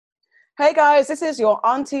Hey guys, this is your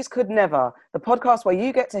Aunties Could Never, the podcast where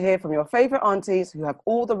you get to hear from your favourite aunties who have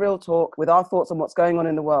all the real talk with our thoughts on what's going on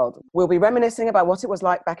in the world. We'll be reminiscing about what it was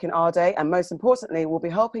like back in our day, and most importantly, we'll be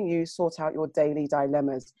helping you sort out your daily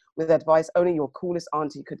dilemmas with advice only your coolest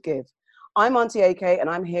auntie could give. I'm Auntie AK, and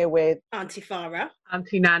I'm here with Auntie Farah,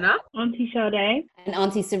 Auntie Nana, Auntie Sade, and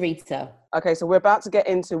Auntie Sarita. Okay, so we're about to get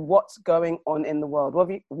into what's going on in the world.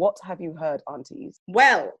 What have you heard, aunties?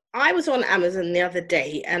 Well, I was on Amazon the other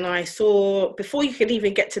day and I saw, before you could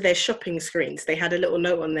even get to their shopping screens, they had a little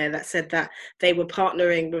note on there that said that they were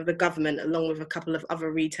partnering with the government along with a couple of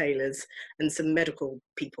other retailers and some medical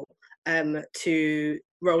people to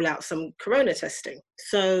roll out some corona testing.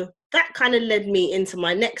 So that kind of led me into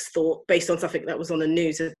my next thought based on something that was on the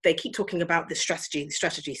news. They keep talking about the strategy,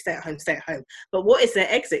 stay at home. But what is their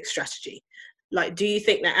exit strategy? Like, do you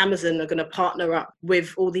think that Amazon are going to partner up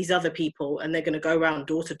with all these other people and they're going to go around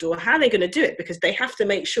door to door? How are they going to do it? Because they have to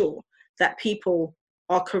make sure that people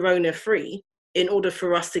are corona free in order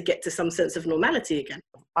for us to get to some sense of normality again.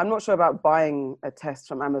 I'm not sure about buying a test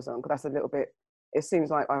from Amazon because that's a little bit, it seems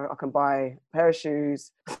like I can buy a pair of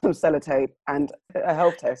shoes, some sellotape and a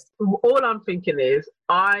health test. All I'm thinking is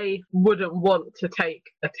I wouldn't want to take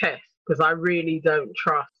a test because I really don't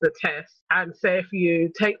trust the test. And say if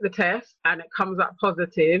you take the test and it comes up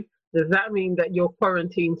positive, does that mean that your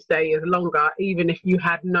quarantine stay is longer even if you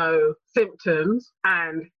had no symptoms?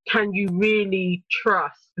 And can you really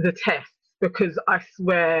trust the tests? Because I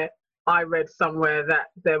swear I read somewhere that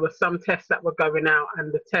there were some tests that were going out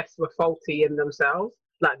and the tests were faulty in themselves.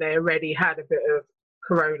 Like they already had a bit of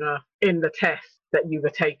corona in the test that you were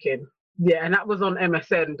taking. Yeah, and that was on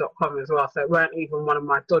MSN.com as well. So it weren't even one of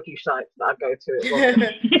my dodgy sites that I go to. It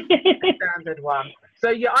was a standard one. So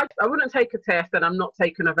yeah, I wouldn't take a test and I'm not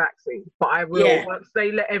taking a vaccine. But I will, once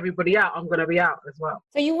they let everybody out, I'm going to be out as well.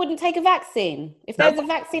 So you wouldn't take a vaccine? If there's a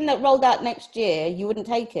vaccine that rolled out next year, you wouldn't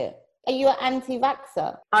take it? Are you an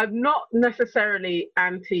anti-vaxxer? I'm not necessarily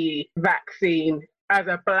anti-vaccine as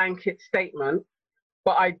a blanket statement,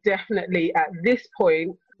 but I definitely, at this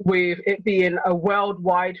point, with it being a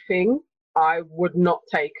worldwide thing, I would not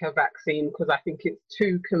take a vaccine because I think it's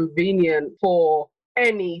too convenient for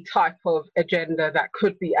any type of agenda that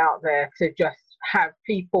could be out there to just have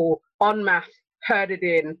people en masse herded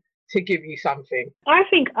in to give you something. I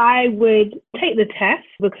think I would take the test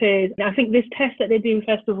because I think this test that they're doing,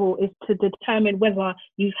 first of all, is to determine whether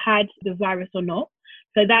you've had the virus or not.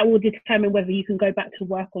 So that will determine whether you can go back to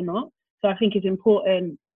work or not. So I think it's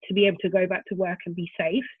important to be able to go back to work and be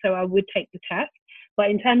safe. So I would take the test. But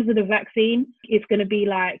in terms of the vaccine, it's going to be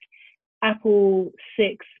like Apple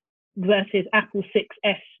 6 versus Apple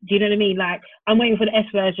 6S. Do you know what I mean? Like, I'm waiting for the S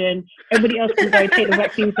version. Everybody else can go take the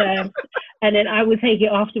vaccine first, and then I will take it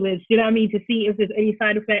afterwards. Do you know what I mean? To see if there's any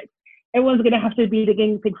side effects. Everyone's going to have to be the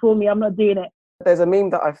guinea pig for me. I'm not doing it. There's a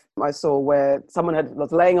meme that I saw where someone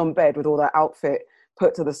was laying on bed with all their outfit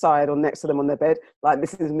put to the side or next to them on their bed. Like,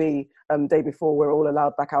 this is me day before we're all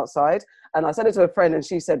allowed back outside. And I sent it to a friend and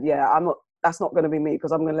she said, yeah, that's not going to be me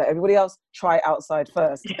because I'm going to let everybody else try it outside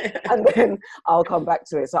first and then I'll come back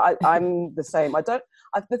to it. So I'm the same.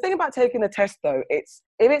 The thing about taking a test though, if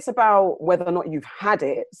it's about whether or not you've had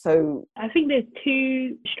it. So I think there's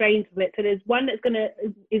two strains of it. So there's one that's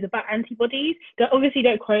is about antibodies. Obviously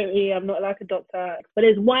don't quote me, I'm not like a doctor, but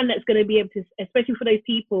there's one that's going to be able to, especially for those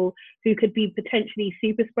people who could be potentially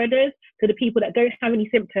super spreaders, so the people that don't have any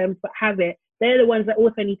symptoms but have it, they're the ones that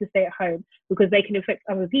also need to stay at home because they can infect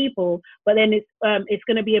other people. But then it's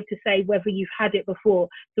going to be able to say whether you've had it before.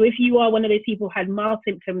 So if you are one of those people who had mild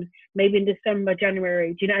symptoms, maybe in December,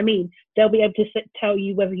 January, do you know what I mean? They'll be able to tell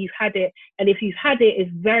you whether you've had it. And if you've had it,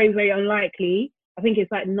 it's very, very unlikely. I think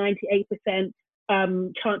it's like 98%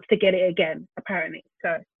 chance to get it again, apparently.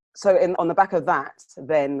 So on the back of that,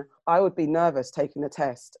 then I would be nervous taking the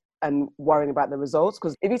test and worrying about the results.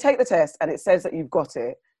 Because if you take the test and it says that you've got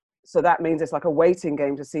it, so that means it's like a waiting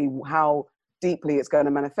game to see how deeply it's going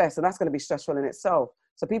to manifest. And that's going to be stressful in itself.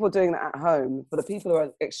 So people doing that at home, for the people who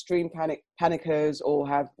are extreme panickers or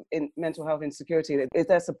have mental health insecurity, is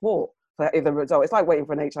there support for the result? It's like waiting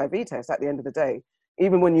for an HIV test at the end of the day.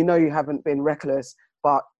 Even when you know you haven't been reckless,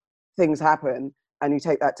 but things happen and you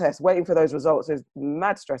take that test, waiting for those results is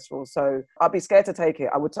mad stressful. So I'd be scared to take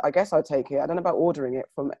it. I guess I'd take it. I don't know about ordering it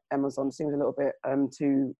from Amazon. It seems a little bit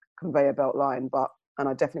too conveyor belt line, and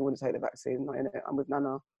I definitely wouldn't take the vaccine. Not in it. I'm with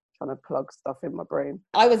Nana, trying to plug stuff in my brain.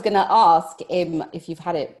 I was going to ask him, if you've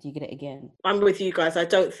had it, do you get it again? I'm with you guys. I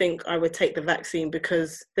don't think I would take the vaccine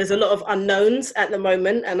because there's a lot of unknowns at the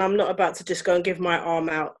moment and I'm not about to just go and give my arm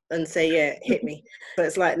out and say, yeah, hit me. So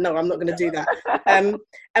it's like, no, I'm not going to do that.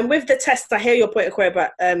 And with the tests, I hear your point, Aquia,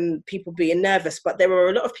 about people being nervous, but there are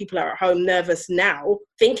a lot of people that are at home nervous now,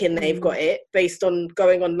 thinking they've got it based on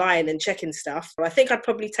going online and checking stuff. I think I'd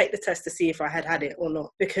probably take the test to see if I had it or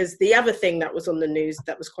not. Because the other thing that was on the news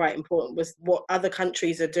that was quite important was what other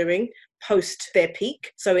countries are doing post their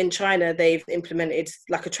peak. So in China, they've implemented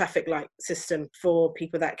like a traffic light system for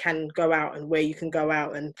people that can go out and where you can go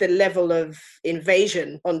out. And the level of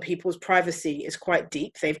invasion on people's privacy is quite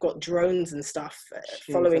deep. They've got drones and stuff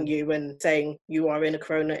following you and saying you are in a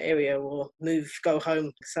corona area or move, go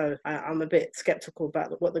home. So I'm a bit skeptical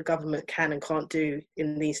about what the government can and can't do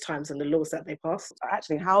in these times and the laws that they pass.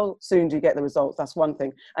 Actually, how soon do you get the results? That's one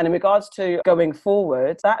thing. And in regards to going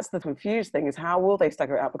forward, that's the confused thing, is how will they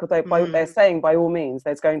stagger it out? Because they're saying by all means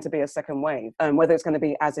there's going to be a second wave. And whether it's going to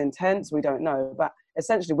be as intense, we don't know. But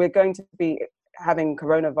essentially, we're going to be having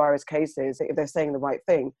coronavirus cases, if they're saying the right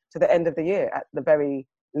thing, to the end of the year at the very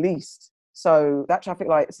least. So that traffic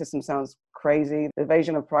light system sounds crazy. The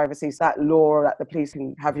invasion of privacy, that law that the police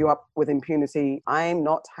can have you up with impunity, I'm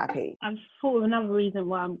not happy. I've thought of another reason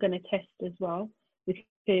why I'm going to test as well,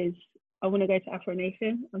 because I want to go to Afro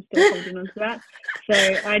Nation. I'm still holding on to that.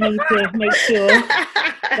 So I need to make sure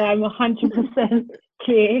that I'm 100%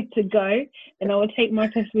 clear to go. And I will take my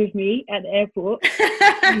test with me at the airport.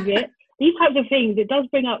 Use it. These types of things, it does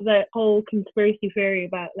bring up the whole conspiracy theory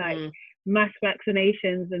about like mass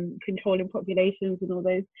vaccinations and controlling populations and all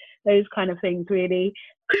those kind of things, really.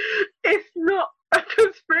 It's not a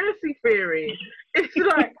conspiracy theory. It's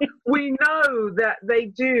like, we know that they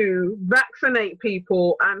do vaccinate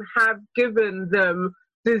people and have given them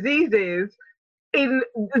diseases in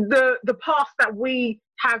the past that we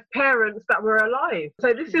have parents that were alive.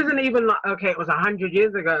 So this isn't even like, okay, it was 100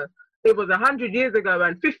 years ago. It was 100 years ago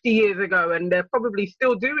and 50 years ago, and they're probably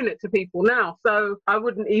still doing it to people now. So I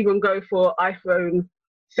wouldn't even go for iPhone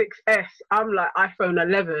 6S. I'm like iPhone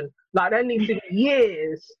 11. Like, there needs to be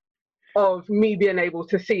years of me being able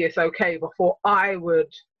to see it's okay before I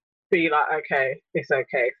would be like, okay, it's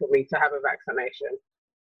okay for me to have a vaccination.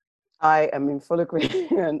 I am in full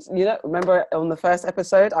agreement. You know, remember on the first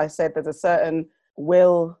episode, I said there's a certain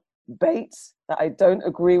Will Bates that I don't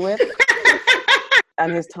agree with.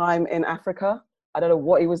 And his time in Africa, I don't know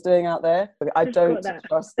what he was doing out there. I don't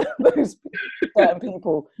trust those certain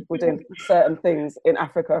people who were doing certain things in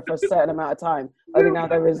Africa for a certain amount of time. Only now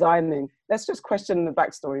they're resigning. Let's just question the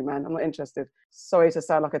backstory, man. I'm not interested. Sorry to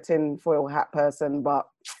sound like a tin foil hat person, but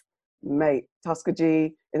mate,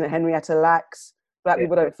 Tuskegee, in the Henrietta Lacks, black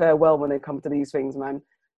people don't fare well when they come to these things, man.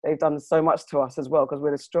 They've done so much to us as well because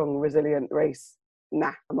we're a strong, resilient race.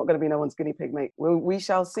 Nah, I'm not going to be no one's guinea pig, mate. We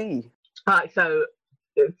shall see. All right, so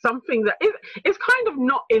something that is kind of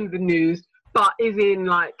not in the news, but is in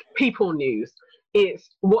like people news. It's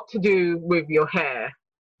what to do with your hair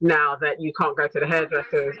now that you can't go to the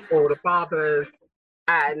hairdressers or the barbers,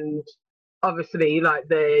 and obviously like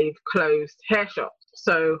they've closed hair shops.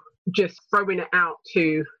 So just throwing it out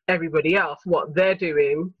to everybody else what they're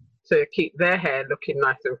doing to keep their hair looking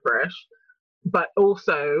nice and fresh. But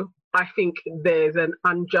also I think there's an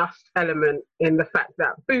unjust element in the fact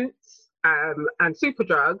that Boots and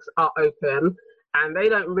Superdrugs are open and they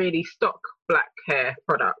don't really stock black hair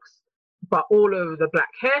products. But all of the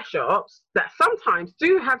black hair shops that sometimes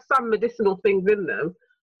do have some medicinal things in them,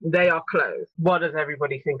 they are closed. What does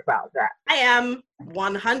everybody think about that? I am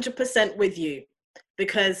 100% with you,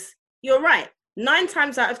 because you're right. 9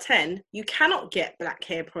 times out of 10, you cannot get black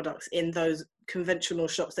hair products in those conventional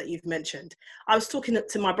shops that you've mentioned. I was talking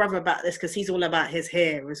to my brother about this because he's all about his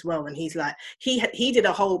hair as well, and he's like, he did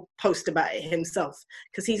a whole post about it himself,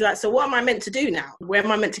 because he's like, so what am I meant to do now? Where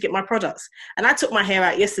am I meant to get my products? And I took my hair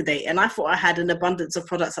out yesterday and I thought I had an abundance of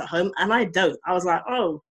products at home, and I don't. I was like,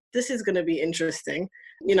 oh, this is going to be interesting.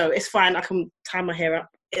 You know, it's fine, I can tie my hair up.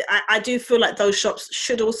 I do feel like those shops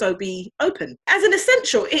should also be open as an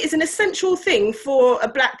essential. It is an essential thing for a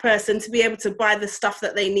black person to be able to buy the stuff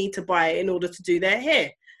that they need to buy in order to do their hair.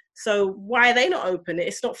 So why are they not open?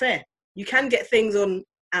 It's not fair. You can get things on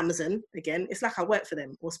Amazon. Again, it's like I work for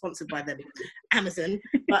them or sponsored by them, Amazon.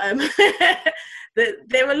 But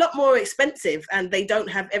they're a lot more expensive and they don't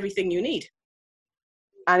have everything you need.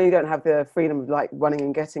 And you don't have the freedom of like running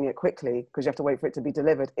and getting it quickly because you have to wait for it to be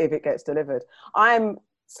delivered if it gets delivered. I'm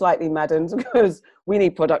slightly maddened because we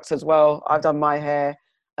need products as well. I've done my hair.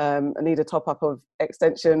 I need a top up of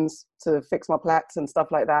extensions to fix my plaits and stuff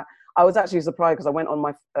like that. I was actually surprised because I went on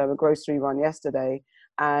my grocery run yesterday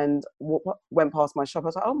and went past my shop. I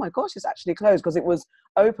was like, oh my gosh, it's actually closed, because it was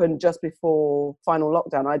open just before final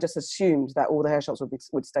lockdown. I just assumed that all the hair shops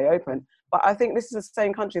would stay open. But I think this is the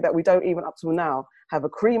same country that we don't even up till now have a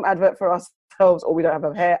cream advert for ourselves, or we don't have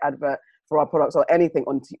a hair advert for our products or anything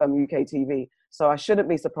on UK TV. So I shouldn't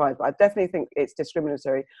be surprised, but I definitely think it's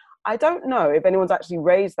discriminatory. I don't know if anyone's actually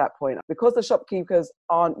raised that point. Because the shopkeepers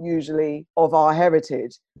aren't usually of our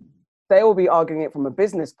heritage, they will be arguing it from a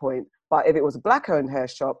business point. But if it was a black-owned hair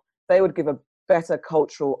shop, they would give a better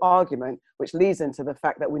cultural argument, which leads into the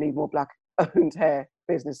fact that we need more black-owned hair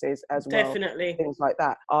businesses as well. Definitely. Things like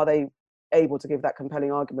that. Are they able to give that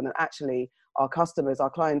compelling argument? And actually, our customers, our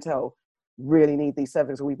clientele, really need these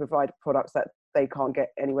services. We provide products that they can't get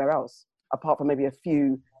anywhere else, apart from maybe a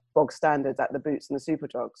few bog standards at the Boots and the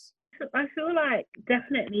Superdrugs. I feel like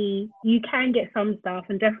definitely you can get some stuff,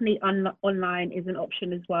 and definitely online is an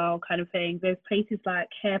option as well, kind of thing. There's places like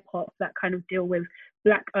Hair Pops that kind of deal with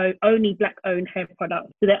only black owned hair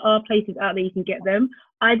products. So there are places out there you can get them.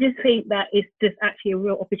 I just think that it's just actually a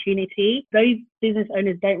real opportunity. Those business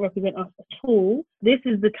owners don't represent us at all. This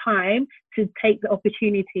is the time to take the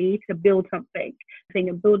opportunity to build something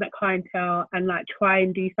and build that clientele and like try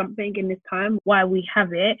and do something in this time while we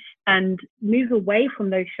have it, and move away from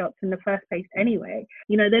those shops in the first place anyway.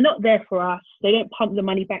 You know, they're not there for us. They don't pump the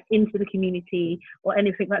money back into the community or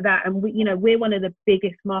anything like that. And we, you know, we're one of the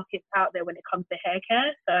biggest markets out there when it comes to hair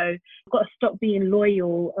care. So we've got to stop being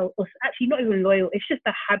loyal, or actually not even loyal. It's just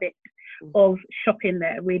a habit of shopping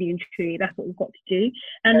there, really and truly. That's what we've got to do.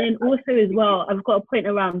 And then also as well, I've got a point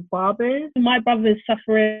around barbers. My brother's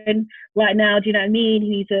suffering right now, do you know what I mean?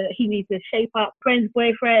 He needs to shape up. Friend's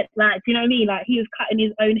boyfriend, like, do you know what I mean? Like, he was cutting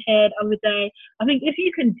his own hair the other day. I think if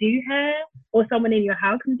you can do hair, or someone in your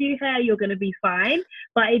house can do hair, you're going to be fine.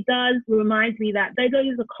 But it does remind me that those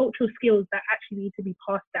are the cultural skills that actually need to be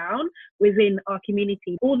passed down within our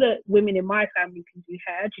community. All the women in my family can do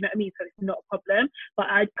hair, do you know what I mean? So it's not a problem. But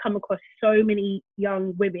I come across so many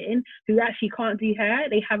young women who actually can't do hair.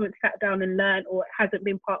 They haven't sat down and learned, or it hasn't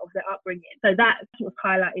been part of their upbringing. So that's what's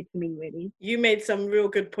highlighted to me, really. You made some real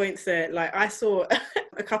good points there. Like, I saw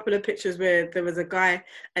a couple of pictures where there was a guy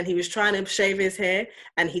and he was trying to shave his hair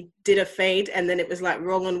and he did a fade, and then it was like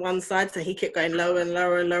wrong on one side, so he kept going lower and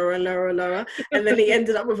lower and lower and lower and lower, and then he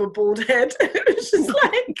ended up with a bald head. It was just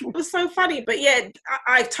like, it was so funny. But yeah,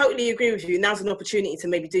 I totally agree with you. Now's an opportunity to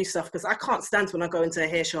maybe do stuff, because I can't stand when I go into a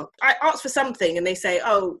hair shop. I ask for something and they say,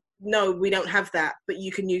 oh, no, we don't have that, but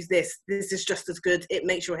you can use this. This is just as good. It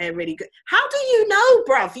makes your hair really good. How do you know,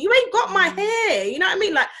 bruv? You ain't got my hair. You know what I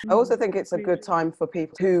mean? Like, I also think it's a good time for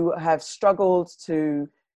people who have struggled to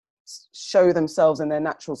show themselves in their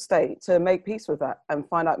natural state to make peace with that and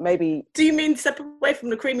find out maybe... Do you mean step away from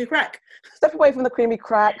the creamy crack? Step away from the creamy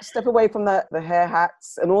crack, step away from the hair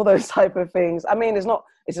hats and all those type of things. I mean, it's not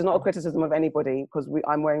a criticism of anybody, because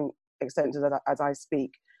I'm wearing extensions as I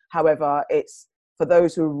speak. However, it's for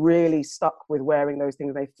those who are really stuck with wearing those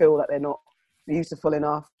things. They feel that they're not beautiful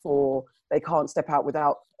enough, or they can't step out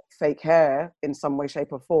without fake hair in some way,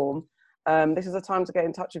 shape or form. This is a time to get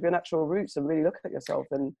in touch with your natural roots and really look at yourself.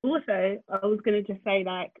 And also, I was going to just say,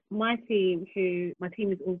 like, my team is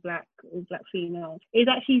all black females. It's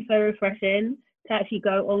actually so refreshing to actually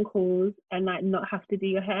go on calls and like not have to do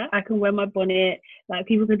your hair. I can wear my bonnet, like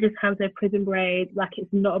people can just have their prison braids, like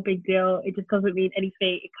it's not a big deal. It just doesn't mean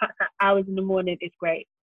anything. It cuts out hours in the morning. It's great.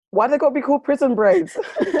 Why do they got to be called prison braids?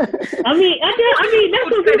 I mean, that's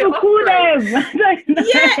what people call them.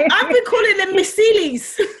 Yeah, I've been calling them Miss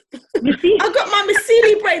Seelys. I've got my Miss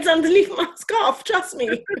Seely braids underneath my scarf, trust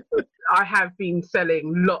me. I have been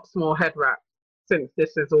selling lots more head wraps since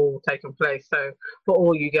this has all taken place. So for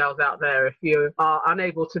all you girls out there, if you are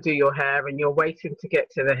unable to do your hair and you're waiting to get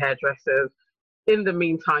to the hairdressers, in the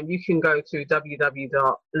meantime, you can go to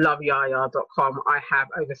www.loveyaya.com. I have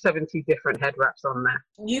over 70 different head wraps on there.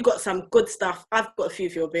 You got some good stuff. I've got a few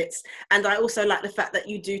of your bits. And I also like the fact that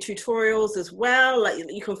you do tutorials as well. Like,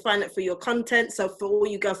 you can find it for your content. So for all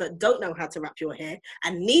you girls that don't know how to wrap your hair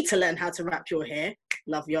and need to learn how to wrap your hair,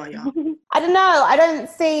 Love Yaya. I don't know. I don't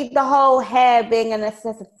see the whole hair being a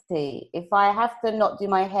necessity. If I have to not do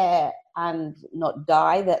my hair and not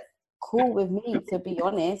dye, that's cool with me, to be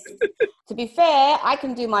honest. To be fair, I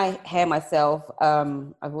can do my hair myself.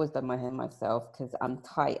 I've always done my hair myself because I'm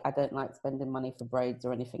tight. I don't like spending money for braids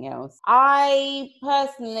or anything else. I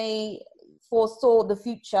personally foresaw the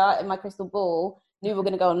future in my crystal ball, knew we were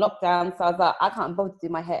going to go on lockdown, so I was like, I can't bother to do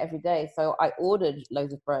my hair every day, so I ordered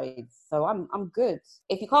loads of braids. So I'm good.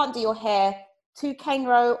 If you can't do your hair, 2 cane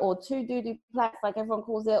row or 2 doo-doo plaits, like everyone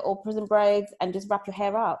calls it, or prison braids, and just wrap your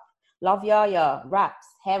hair up. Love Yaya, wraps,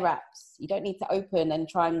 hair wraps. You don't need to open and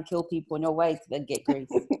try and kill people on your way to then get grease.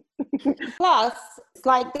 Plus, it's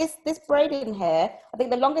like this braiding hair. I think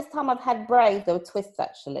the longest time I've had braids, they were twists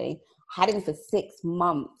actually. I had them for 6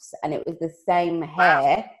 months and it was the same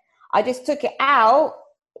hair. I just took it out,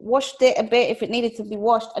 washed it a bit if it needed to be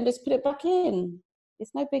washed, and just put it back in.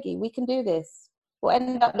 It's no biggie. We can do this. We'll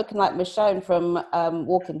end up looking like Michonne from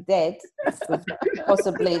Walking Dead, with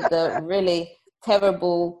possibly the really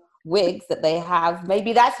terrible wigs that they have.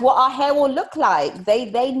 Maybe that's what our hair will look like.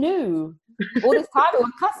 They knew. All this time we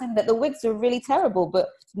were cussing that the wigs were really terrible, but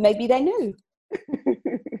maybe they knew.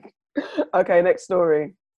 Okay, next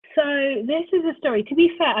story. So this is a story. To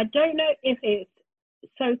be fair, I don't know if it's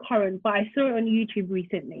so current, but I saw it on YouTube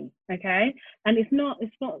recently. Okay, and it's not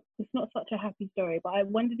such a happy story, but I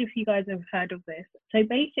wondered if you guys have heard of this. So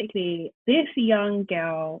basically, this young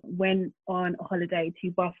girl went on a holiday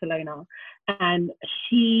to Barcelona, and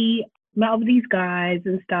she met up with these guys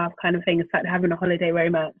and stuff, kind of thing, and started having a holiday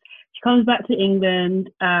romance. She comes back to England,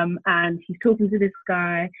 and she's talking to this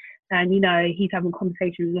guy. And, you know, he's having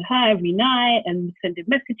conversations with her every night and sending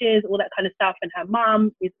messages, all that kind of stuff. And her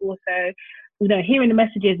mum is also, you know, hearing the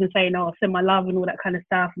messages and saying, oh, send my love and all that kind of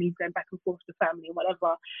stuff. And he's going back and forth to family and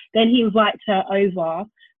whatever. Then he invites her over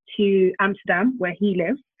to Amsterdam, where he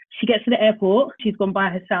lives. She gets to the airport, she's gone by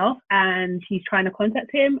herself, and she's trying to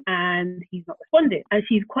contact him, and he's not responding. And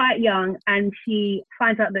she's quite young, and she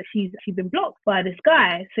finds out that she's been blocked by this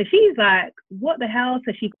guy. So she's like, what the hell?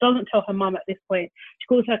 So she doesn't tell her mum at this point. She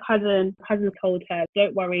calls her cousin. Her cousin told her,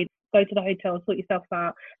 don't worry, go to the hotel, sort yourself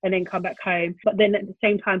out, and then come back home. But then at the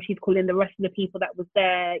same time, she's calling the rest of the people that was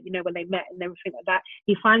there, you know, when they met and everything like that.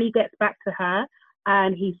 He finally gets back to her,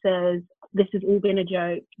 and he says, this has all been a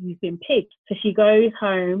joke, you've been picked. So she goes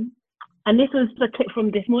home, and this was the clip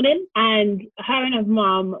from this morning, and her and her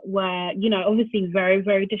mum were, you know, obviously very,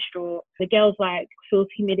 very distraught. The girl's like, feels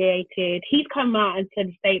humiliated. He's come out and said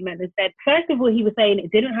a statement and said, first of all, he was saying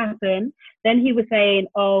it didn't happen. Then he was saying,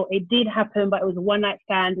 oh, it did happen, but it was a one-night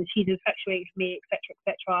stand and she's infatuated with me, etc.,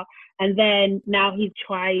 etc. And then now he's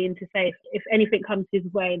trying to say if anything comes his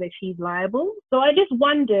way that she's liable. So I just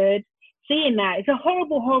wondered, seeing that, it's a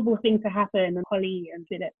horrible, horrible thing to happen. And Holly and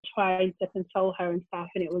did it, trying to console her and stuff,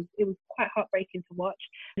 and it was quite heartbreaking to watch.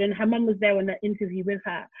 And then her mum was there on the interview with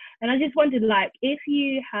her, and I just wondered, like, if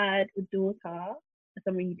you had a daughter,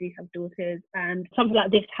 some of you do have daughters, and something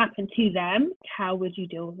like this happened to them, how would you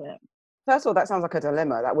deal with it? First of all, that sounds like a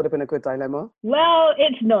dilemma. That would have been a good dilemma. Well,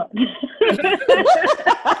 it's not.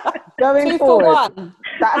 Going forward,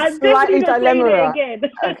 that's slightly dilemma.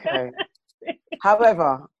 Okay.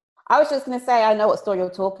 However, I was just going to say, I know what story you're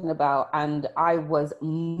talking about, and I was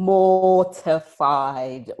mortified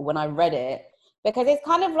when I read it, because it's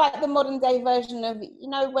kind of like the modern day version of, you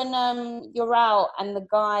know, when you're out and the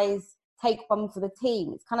guys take one for the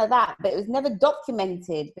team. It's kind of that, but it was never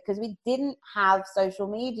documented because we didn't have social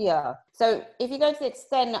media. So if you go to the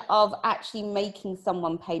extent of actually making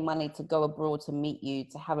someone pay money to go abroad to meet you,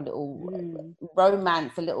 to have a little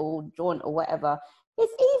romance, a little jaunt or whatever,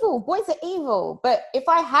 it's evil. Boys are evil. But if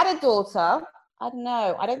I had a daughter, I don't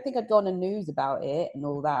know. I don't think I'd go on the news about it and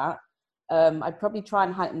all that. I'd probably try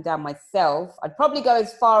and hunt him down myself. I'd probably go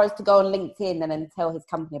as far as to go on LinkedIn and then tell his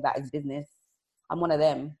company about his business. I'm one of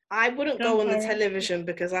them. I wouldn't go on the television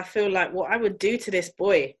because I feel like what I would do to this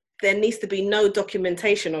boy, there needs to be no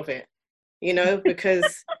documentation of it, you know,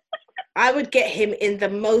 because I would get him in the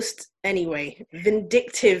most, anyway,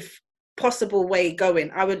 vindictive possible way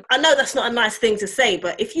going. I know that's not a nice thing to say,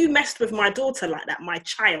 but if you messed with my daughter like that, my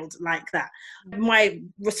child like that, my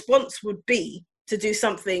response would be to do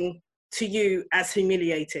something to you as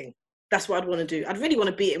humiliating. That's what I'd want to do. I'd really want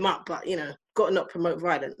to beat him up, but, you know, got to not promote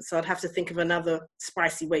violence. So I'd have to think of another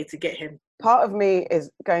spicy way to get him. Part of me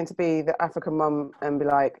is going to be the African mum and be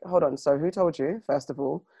like, hold on, so who told you, first of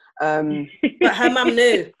all? But her mum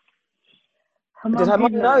knew. Did her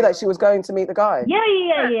mum know that she was going to meet the guy?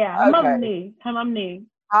 Yeah. Her mum knew. Her mum knew.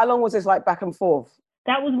 How long was this like back and forth?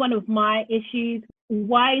 That was one of my issues.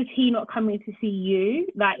 Why is he not coming to see you?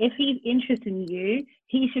 Like, if he's interested in you,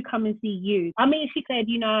 he should come and see you. I mean, she said,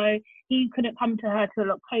 you know, he couldn't come to her till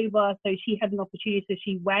October, so she had an opportunity, so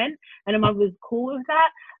she went, and her mum was cool with that.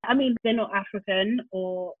 I mean, they're not African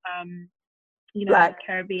or, you know, black.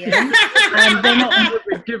 Caribbean. And they're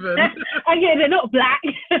not given. Okay, they're not black.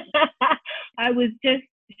 I was just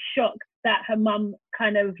shocked that her mum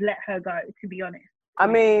kind of let her go, to be honest. I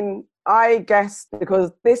mean, I guess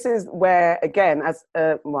because this is where, again, as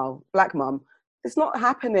a, black mum, it's not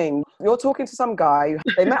happening. You're talking to some guy,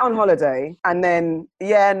 they met on holiday, and then,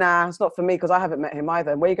 it's not for me because I haven't met him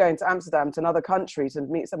either. And where are you going to Amsterdam, to another country to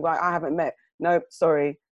meet some guy I haven't met? Nope,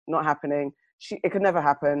 sorry, not happening. It could never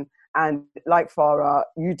happen. And like Farah,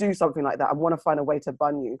 you do something like that, I want to find a way to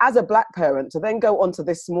bun you. As a black parent, to then go on to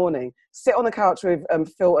this morning, sit on the couch with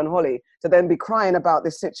Phil and Holly, to then be crying about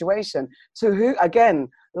this situation, to who, again,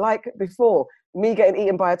 like before, me getting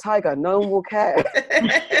eaten by a tiger. No one will care.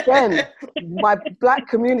 Again, my black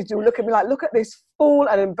community will look at me like, look at this fool,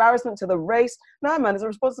 and embarrassment to the race. No, man, there's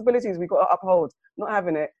responsibilities we've got to uphold. Not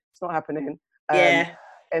having it. It's not happening. Yeah.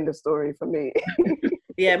 End of story for me.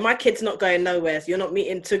 Yeah, my kid's not going nowhere. So you're not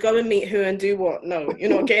meeting to go and meet who and do what? No, you're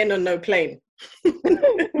not getting on no plane.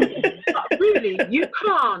 But really, you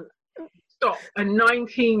can't stop a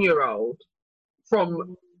 19-year-old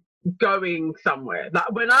from going somewhere.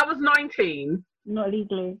 Like when I was 19, Not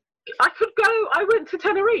legally. I could go. I went to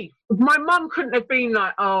Tenerife. My mum couldn't have been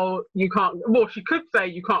like, "Oh, you can't." Well, she could say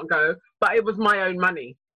you can't go, but it was my own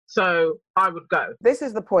money, so I would go. This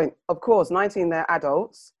is the point. Of course, 19, they're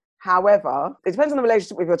adults. However, it depends on the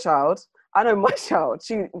relationship with your child. I know my child,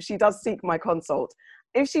 she does seek my consult.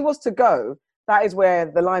 If she was to go, that is where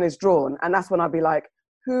the line is drawn. And that's when I'd be like,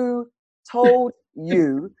 who told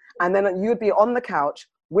you? And then you'd be on the couch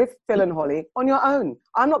with Phil and Holly on your own.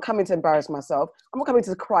 I'm not coming to embarrass myself. I'm not coming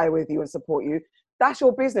to cry with you and support you. That's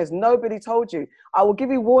your business. Nobody told you. I will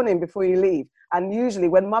give you warning before you leave. And usually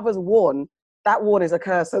when mothers warn, that warning is a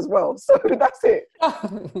curse as well. So that's it.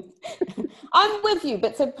 I'm with you,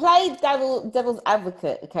 but to play devil's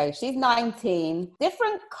advocate, okay, she's 19,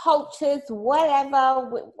 different cultures,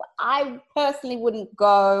 whatever. I personally wouldn't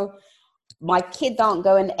go. My kids aren't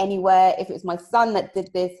going anywhere. If it was my son that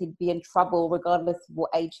did this, he'd be in trouble regardless of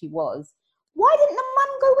what age he was. Why didn't the mum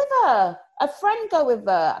go with her? A friend go with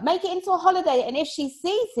her? Make it into a holiday, and if she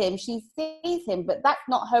sees him, she sees him, but that's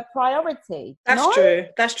not her priority. That's true.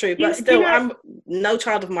 That's true. But still, you know, I'm no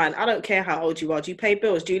child of mine. I don't care how old you are. Do you pay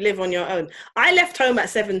bills? Do you live on your own? I left home at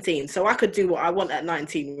 17, so I could do what I want at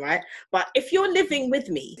 19, right? But if you're living with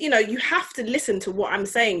me, you know, you have to listen to what I'm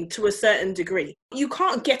saying to a certain degree. You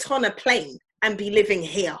can't get on a plane and be living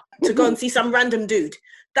here to go and see some random dude.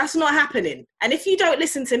 That's not happening. And if you don't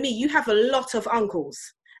listen to me, you have a lot of uncles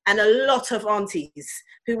and a lot of aunties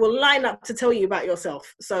who will line up to tell you about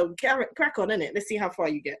yourself. So crack on, innit? Let's see how far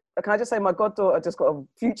you get. Can I just say my goddaughter just got a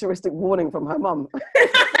futuristic warning from her mum.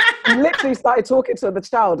 She literally started talking to the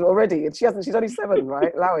child already, and she's only 7,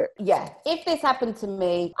 right? Allow it. Yeah, if this happened to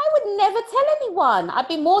me, I would never tell anyone. I'd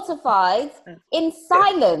be mortified in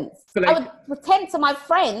silence. I would pretend to my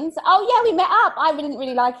friends, oh yeah, we met up. I didn't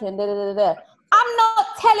really like him. Da, da, da, da. I'm not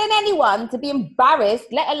telling anyone to be embarrassed,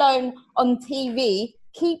 let alone on TV.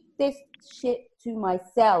 Keep this shit to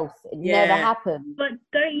myself. It never happened. But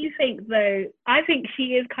don't you think, though, I think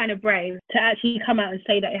she is kind of brave to actually come out and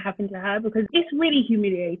say that it happened to her, because it's really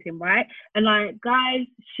humiliating, right? And like, guys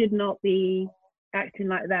should not be acting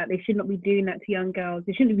like that. They should not be doing that to young girls.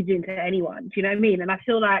 They shouldn't be doing it to anyone. Do you know what I mean? And I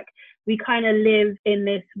feel like we kind of live in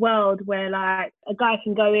this world where like a guy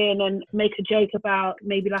can go in and make a joke about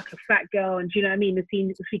maybe like a fat girl, and do you know what I mean? And see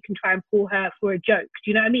if we can try and pull her for a joke.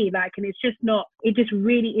 Do you know what I mean? Like, and it's just not, it just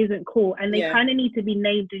really isn't cool. And they kind of need to be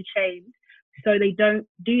named and shamed so they don't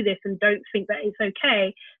do this and don't think that it's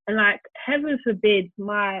okay. And like, heaven forbid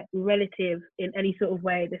my relative in any sort of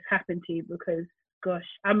way this happened to, because gosh,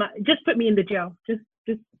 just put me in the jail. Just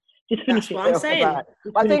finish it. That's what I'm saying.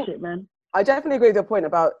 I think it, man. I definitely agree with your point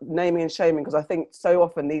about naming and shaming, because I think so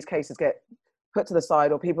often these cases get put to the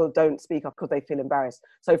side or people don't speak up because they feel embarrassed.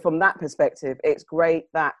 So from that perspective, it's great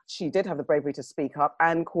that she did have the bravery to speak up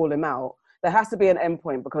and call him out. There has to be an end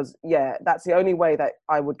point, because that's the only way that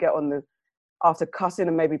I would get on after cussing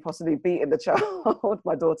and maybe possibly beating the child,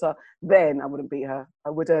 my daughter, then I wouldn't beat her. I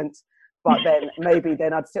wouldn't. But then maybe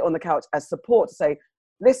then I'd sit on the couch as support to say,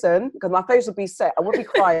 listen, because my face would be set. I wouldn't be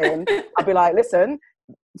crying. I'd be like, listen,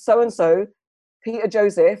 so-and-so, Peter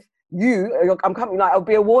Joseph, I'm coming, like, I'll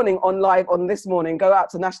be a warning on live on this morning, go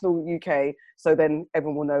out to National UK, so then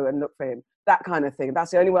everyone will know and look for him. That kind of thing.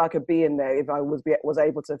 That's the only way I could be in there, if I was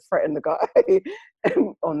able to threaten the guy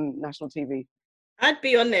on national TV. I'd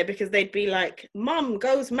be on there because they'd be like, Mum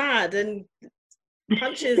goes mad and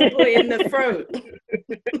punches a boy in the throat.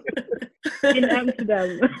 In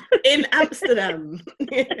Amsterdam. In Amsterdam,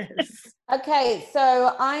 yes. Okay,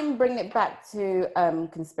 so I'm bringing it back to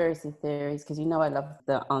conspiracy theories, because you know I love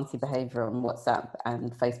the auntie behaviour on WhatsApp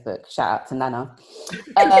and Facebook. Shout out to Nana.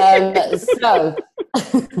 So,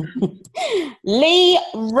 Lee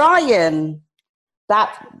Ryan,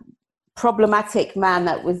 that problematic man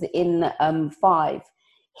that was in 5,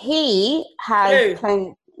 he has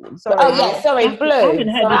claimed. Blue. So I haven't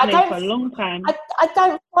heard his name for a long time. I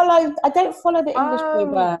don't follow the English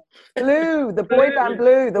Blue band. Blue, the boy band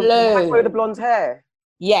Blue, the black boy with the blonde hair.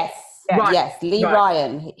 Yes, Right. yes, Lee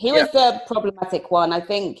Ryan. He was the problematic one. I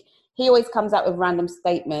think he always comes out with random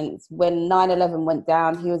statements. When 9/11 went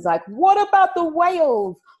down, he was like, "What about the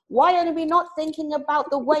whales? Why are we not thinking about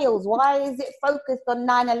the whales? Why is it focused on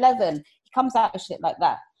 9/11?" He comes out with shit like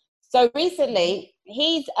that. So recently,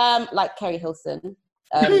 he's like Kerry Hilson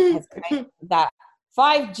has claimed that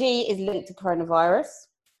 5G is linked to coronavirus,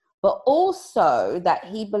 but also that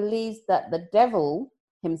he believes that the devil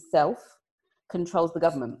himself controls the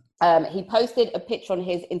government. He posted a picture on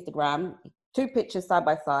his Instagram, 2 pictures side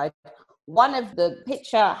by side. One of the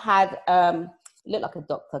picture had looked like a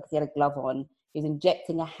doctor because he had a glove on. He was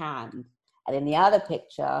injecting a hand, and in the other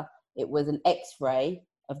picture, it was an X-ray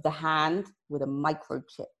of the hand with a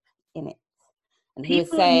microchip in it. And he was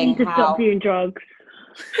saying need to stop doing drugs.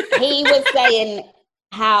 He was saying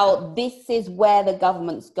how this is where the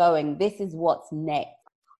government's going. This is what's next.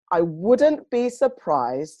 I wouldn't be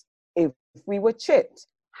surprised if we were chipped.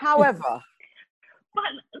 However, But,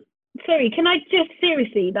 sorry, can I just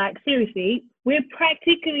seriously, we're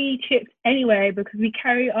practically chipped anyway because we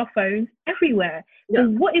carry our phones everywhere. So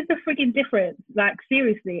what is the freaking difference? Like,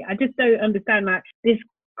 seriously, I just don't understand, like, this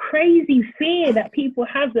crazy fear that people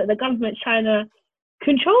have that the government's trying to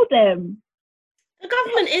control them. The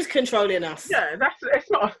government is controlling us. Yeah,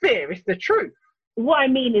 it's not a fear, it's the truth. What I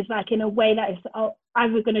mean is, like, in a way that is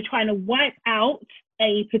either going to try to wipe out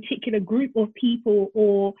a particular group of people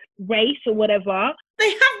or race or whatever. They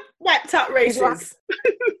have wiped out races.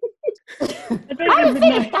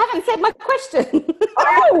 I haven't said my question.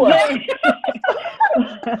 oh!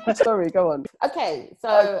 Sorry, go on. Okay,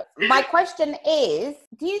 so my question is,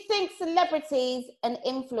 do you think celebrities and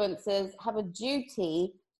influencers have a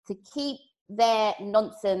duty to keep their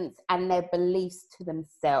nonsense and their beliefs to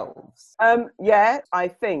themselves? Yeah, I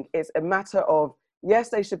think it's a matter of, yes,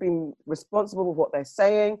 they should be responsible with what they're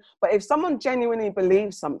saying, but if someone genuinely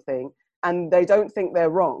believes something and they don't think they're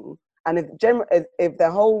wrong, and if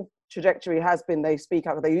their whole trajectory has been they speak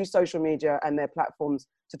out, they use social media and their platforms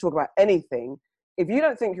to talk about anything, if you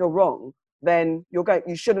don't think you're wrong, then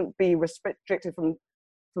you shouldn't be restricted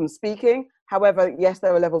from speaking. However, yes,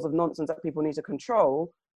 there are levels of nonsense that people need to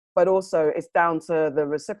control, but also it's down to the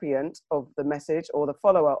recipient of the message or the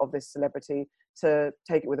follower of this celebrity to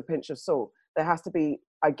take it with a pinch of salt. There has to be,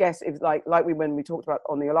 I guess, if when we talked about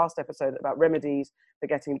on the last episode about remedies for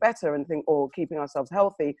getting better or keeping ourselves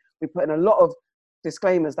healthy, we put in a lot of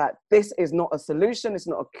disclaimers that this is not a solution, it's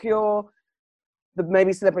not a cure.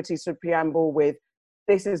 Maybe celebrities should preamble with,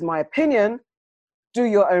 this is my opinion, do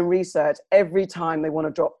your own research every time they want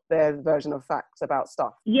to drop their version of facts about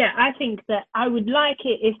stuff. Yeah, I think that I would like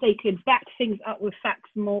it if they could back things up with facts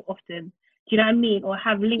more often. Do you know what I mean? Or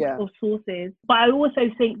have links or sources. But I also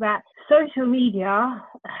think that social media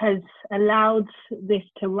has allowed this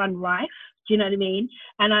to run rife. Do you know what I mean?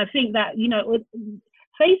 And I think that,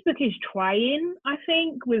 Facebook is trying, I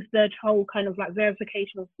think, with the whole kind of like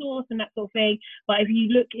verification of source and that sort of thing. But if you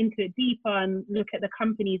look into it deeper and look at the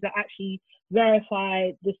companies that actually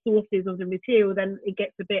verify the sources of the material, then it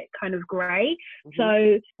gets a bit kind of grey. Mm-hmm.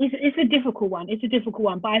 So it's a difficult one.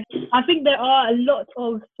 But I think there are a lot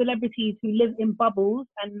of celebrities who live in bubbles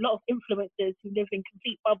and a lot of influencers who live in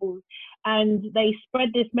complete bubbles. And they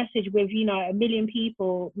spread this message with, 1 million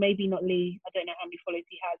people, maybe not Lee, I don't know how many followers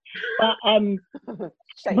he has. But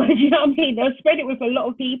but you know what I mean? They'll spread it with a lot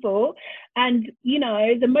of people. And,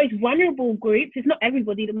 the most vulnerable groups, it's not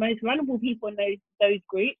everybody, the most vulnerable people in those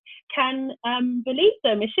groups can believe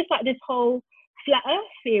them. It's just like this whole flat earth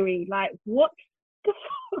theory. Like, what the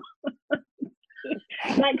fuck?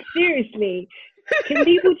 Like, seriously, can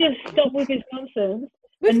people just stop with this nonsense?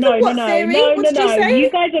 No. You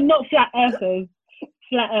guys are not flat earthers.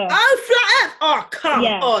 Flat earth. Oh, flat earth. Oh, come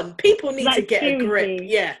on. People need to get seriously. A grip.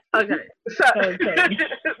 Yeah. Okay.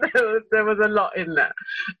 So there was a lot in that.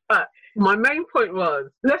 But my main point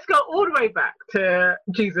was, let's go all the way back to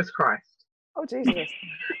Jesus Christ. Oh, Jesus.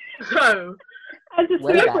 So,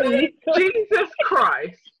 Jesus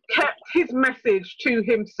Christ kept his message to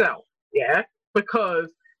himself,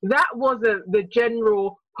 because that wasn't the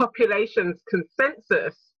general population's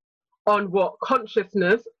consensus on what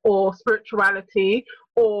consciousness or spirituality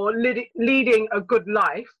or leading a good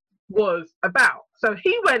life was about. So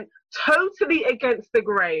he went totally against the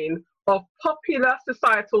grain of popular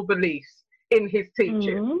societal beliefs in his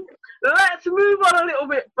teaching. Mm-hmm. Let's move on a little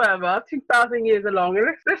bit further, 2,000 years along, and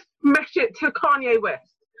let's mesh it to Kanye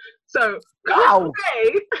West. So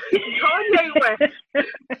Kanye West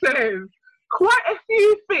says quite a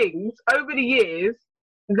few things over the years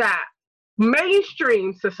that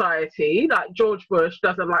mainstream society, like George Bush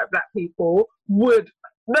doesn't like black people, would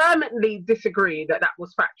vehemently disagree that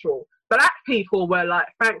was factual. Black people were like,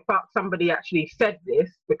 thank fuck somebody actually said this,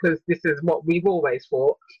 because this is what we've always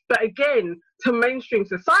thought. But again, to mainstream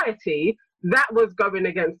society, that was going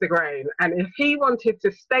against the grain. And if he wanted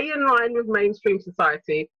to stay in line with mainstream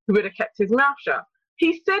society, he would have kept his mouth shut.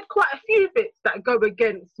 he said quite a few bits that go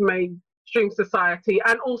against mainstream society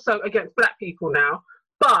and also against black people now.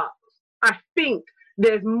 But I think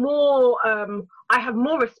there's more, I have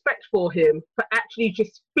more respect for him for actually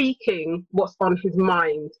just speaking what's on his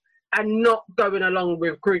mind and not going along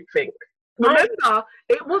with groupthink. Remember,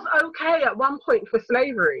 it was okay at one point for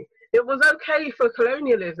slavery. It was okay for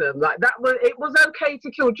colonialism. Like it was okay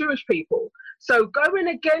to kill Jewish people. So going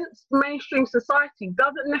against mainstream society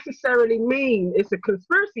doesn't necessarily mean it's a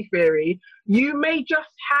conspiracy theory. You may just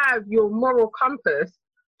have your moral compass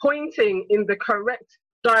pointing in the correct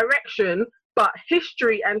direction, but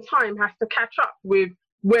history and time has to catch up with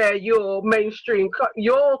where your mainstream,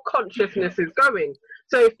 your consciousness is going.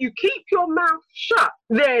 So if you keep your mouth shut,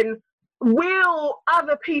 then will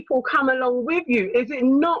other people come along with you? Is it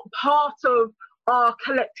not part of our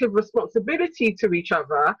collective responsibility to each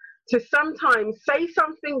other to sometimes say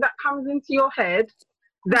something that comes into your head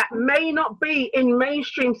that may not be in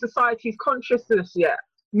mainstream society's consciousness yet?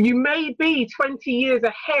 You may be 20 years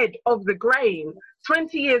ahead of the grain.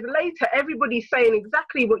 20 years later, everybody's saying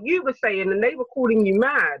exactly what you were saying and they were calling you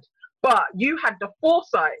mad. But you had the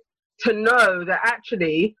foresight to know that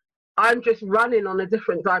actually I'm just running on a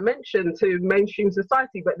different dimension to mainstream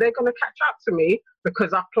society, but they're going to catch up to me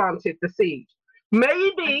because I've planted the seed.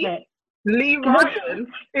 Maybe Lee Ryan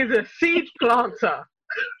is a seed planter.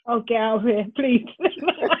 Oh, get out of here, please.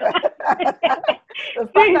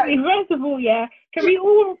 Seriously, first of all, yeah, can we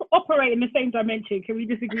all operate in the same dimension? Can we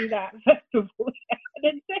just agree that, first of all? Yeah. And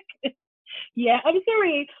then second, yeah, I'm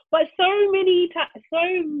sorry, but so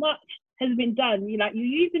much has been done. You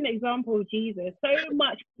use an example of Jesus. So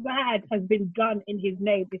much bad has been done in his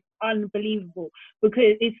name. It's unbelievable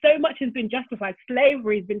because so much has been justified.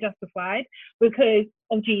 Slavery has been justified because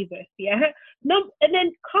of Jesus. Yeah. No, and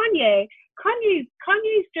then Kanye's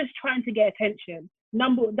just trying to get attention.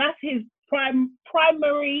 That's his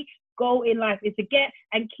primary goal in life, is to get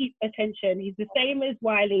and keep attention. He's the same as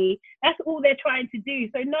Wiley. That's all they're trying to do.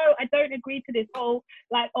 So no, I don't agree to this whole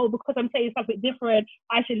because I'm saying something different,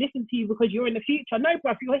 I should listen to you because you're in the future. No,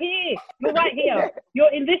 bruv, you're here. You're right here.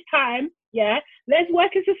 You're in this time. Yeah. Let's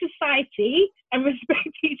work as a society and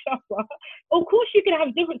respect each other. Of course, you can have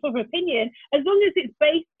a difference of opinion as long as it's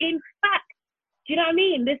based in fact. Do you know what I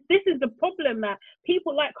mean? This is the problem, that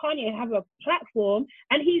people like Kanye have a platform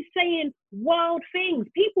and he's saying wild things.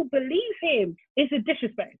 People believe him. It's a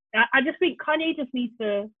disrespect. I just think Kanye just needs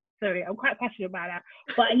to, sorry, I'm quite passionate about that,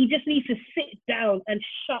 but he just needs to sit down and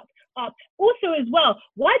shut up. Also as well,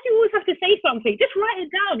 why do you always have to say something? Just write it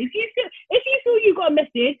down. If you feel you got a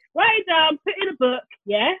message, write it down, put it in a book,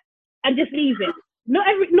 yeah, and just leave it. Not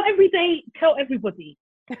every day tell everybody.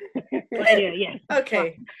 But anyway, yeah.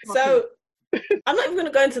 Okay, so I'm not even going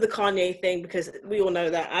to go into the Kanye thing because we all know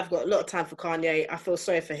that I've got a lot of time for Kanye. I feel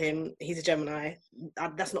sorry for him. He's a Gemini.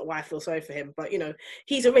 That's not why I feel sorry for him. But,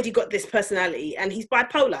 he's already got this personality and he's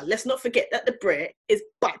bipolar. Let's not forget that the Brit is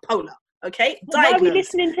bipolar, okay? Why are we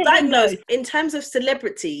listening to Diagnosed. In terms of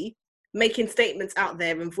celebrity making statements out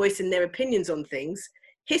there and voicing their opinions on things,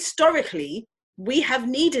 historically, we have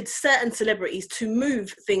needed certain celebrities to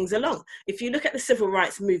move things along. If you look at the civil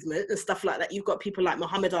rights movement and stuff like that, you've got people like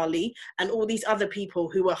Muhammad Ali and all these other people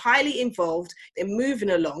who were highly involved in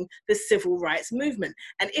moving along the civil rights movement.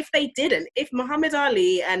 And if Muhammad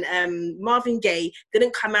Ali and Marvin Gaye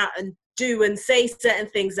didn't come out and do and say certain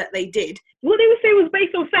things that they did, what they were saying was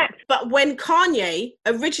based on facts. But when Kanye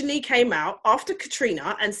originally came out after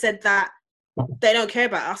Katrina and said that they don't care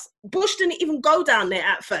about us, Bush didn't even go down there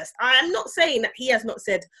at first. I am not saying that he has not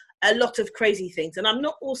said a lot of crazy things. And I'm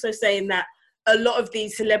not also saying that a lot of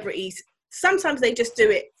these celebrities, sometimes they just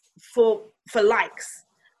do it for likes.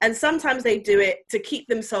 And sometimes they do it to keep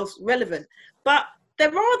themselves relevant. But there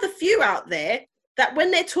are the few out there that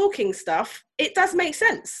when they're talking stuff, it does make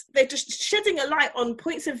sense. They're just shedding a light on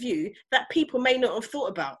points of view that people may not have thought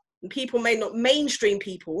about. Mainstream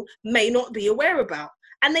people may not be aware about.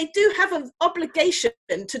 And they do have an obligation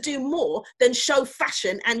to do more than show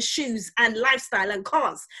fashion and shoes and lifestyle and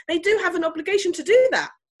cars. They do have an obligation to do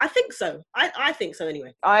that. I think so. I think so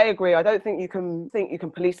anyway. I agree. I don't think you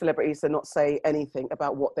can police celebrities to not say anything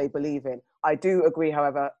about what they believe in. I do agree,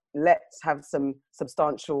 however, let's have some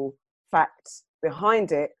substantial facts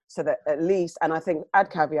behind it so that at least, and I think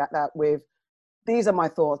I'd caveat that with, these are my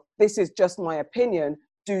thoughts, this is just my opinion,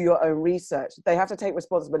 do your own research. They have to take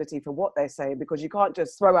responsibility for what they're saying, because you can't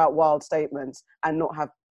just throw out wild statements and not have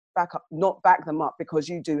not back them up because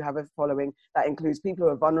you do have a following that includes people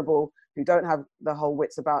who are vulnerable, who don't have the whole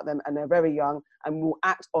wits about them, and they're very young and will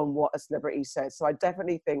act on what a celebrity says. So I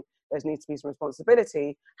definitely think there needs to be some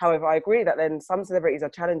responsibility. However, I agree that then some celebrities are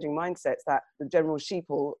challenging mindsets that the general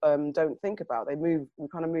sheeple don't think about. We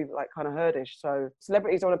kind of move like kind of herdish. So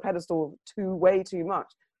celebrities are on a pedestal way too much.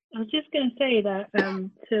 I was just going to say that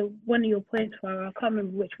to one of your points, Farah, I can't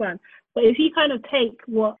remember which one, but if you kind of take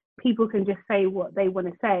what people can just say what they want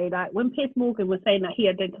to say, like when Piers Morgan was saying that he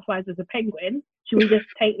identifies as a penguin, should we just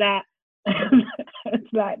take that? It's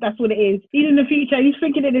like, that's what it is. He's in the future, he's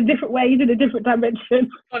thinking in a different way, he's in a different dimension.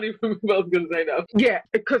 I can't even remember what I was going to say now. Yeah,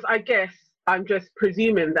 because I guess I'm just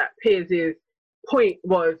presuming that Piers' point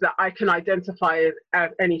was that I can identify as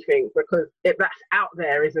anything because that's out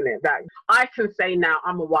there, isn't it? That I can say now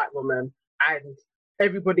I'm a white woman and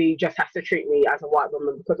everybody just has to treat me as a white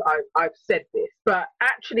woman because I've said this. But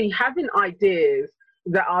actually having ideas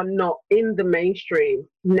that are not in the mainstream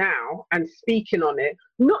now and speaking on it,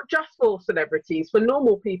 not just for celebrities, for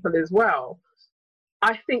normal people as well,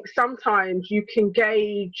 I think sometimes you can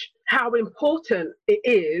gauge how important it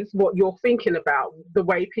is what you're thinking about, the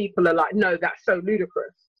way people are like, no, that's so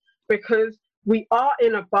ludicrous. Because we are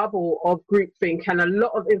in a bubble of groupthink and a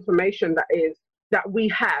lot of information that we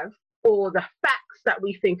have, or the facts that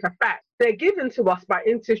we think are facts, they're given to us by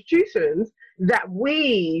institutions that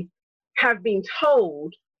we have been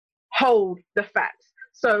told hold the facts.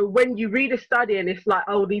 So when you read a study and it's like,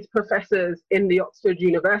 oh, these professors in the Oxford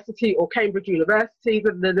University or Cambridge University,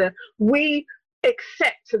 we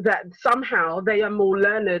accept that somehow they are more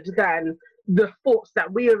learned than the thoughts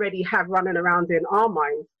that we already have running around in our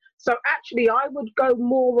minds. So actually, I would go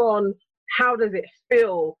more on how does it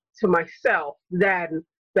feel to myself than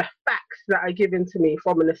the facts that are given to me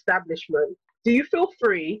from an establishment. Do you feel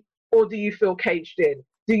free or do you feel caged in?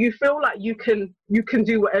 Do you feel like you can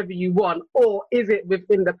do whatever you want, or is it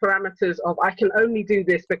within the parameters of I can only do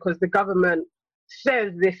this because the government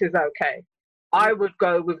says this is okay? I would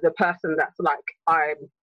go with the person that's like, I'm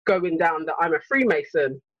going down the I'm a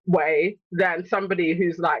Freemason way than somebody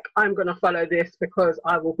who's like, I'm going to follow this because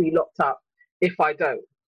I will be locked up if I don't.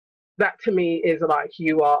 That to me is like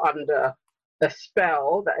you are under a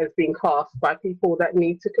spell that has been cast by people that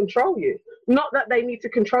need to control you. Not that they need to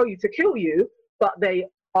control you to kill you, but they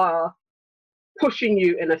are pushing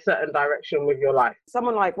you in a certain direction with your life.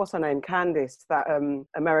 Someone like, what's her name, Candice, that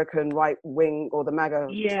American right wing or the MAGA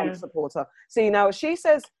Trump supporter. See, now she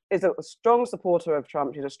says is a strong supporter of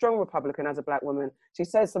Trump. She's a strong Republican as a black woman. She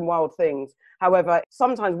says some wild things. However,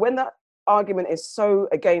 sometimes when that argument is so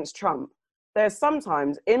against Trump, there's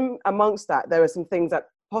sometimes in amongst that, there are some things that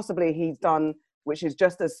possibly he's done which is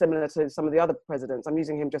just as similar to some of the other presidents. I'm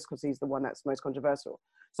using him just because he's the one that's most controversial.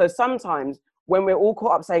 So sometimes when we're all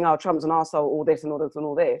caught up saying, oh, Trump's an arsehole, all this and all this and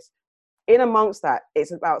all this, in amongst that,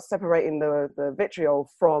 it's about separating the vitriol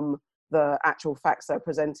from the actual facts that are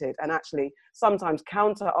presented. And actually, sometimes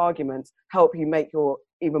counter arguments help you make your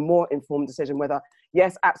even more informed decision whether,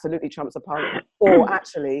 yes, absolutely Trump's a punk, or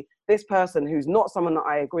actually this person who's not someone that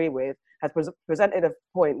I agree with has presented a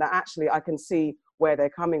point that actually I can see where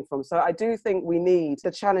they're coming from. So I do think we need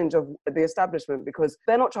the challenge of the establishment because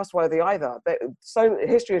they're not trustworthy either. So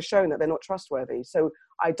history has shown that they're not trustworthy. So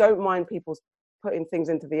I don't mind people putting things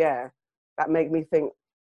into the air that make me think,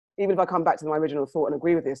 even if I come back to my original thought and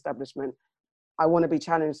agree with the establishment, I want to be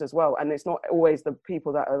challenged as well. And it's not always the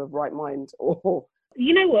people that are of right mind or...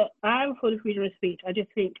 You know what? I'm for the freedom of speech. I just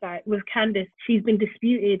think like with Candice, she's been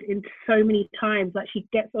disputed in so many times. Like she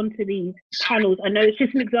gets onto these panels. I know it's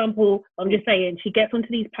just an example. I'm just saying she gets onto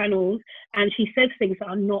these panels and she says things that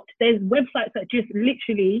are not. There's websites that just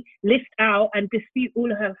literally list out and dispute all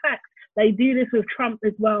of her facts. They do this with Trump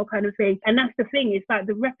as well, kind of thing. And that's the thing. It's like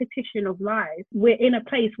the repetition of lies. We're in a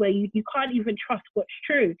place where you can't even trust what's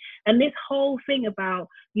true. And this whole thing about,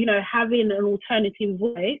 you know, having an alternative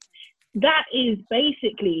voice, that is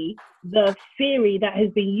basically the theory that has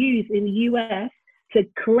been used in the US to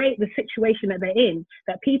create the situation that they're in,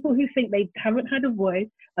 that people who think they haven't had a voice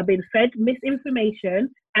are being fed misinformation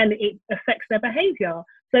and it affects their behavior.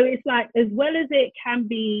 So it's like, as well as it can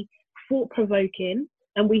be thought-provoking,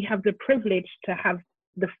 and we have the privilege to have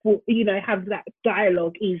have that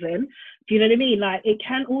dialogue even, do you know what I mean? Like it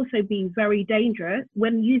can also be very dangerous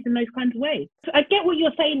when used in those kinds of ways. So I get what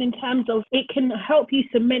you're saying in terms of it can help you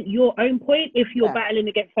cement your own point if you're battling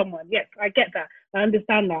against someone. Yes, I get that. I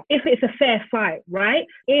understand that. If it's a fair fight, right?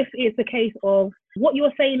 If it's a case of what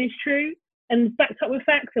you're saying is true and backed up with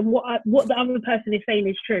facts and what the other person is saying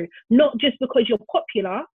is true, not just because you're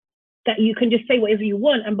popular, that you can just say whatever you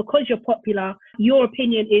want, and because you're popular, your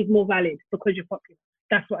opinion is more valid because you're popular.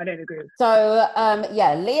 That's what I don't agree with. So,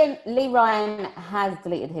 yeah, Lee Ryan has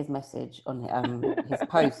deleted his message on his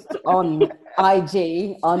post on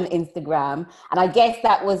IG, on Instagram. And I guess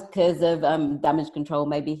that was because of damage control.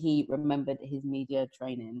 Maybe he remembered his media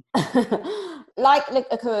training. Like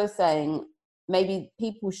Akua was saying, maybe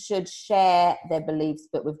people should share their beliefs,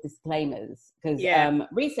 but with disclaimers. Because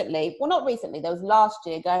recently, well, not recently, there was last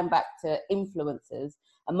year, going back to influencers,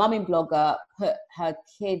 a mummy blogger put her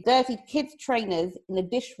dirty kids' trainers in a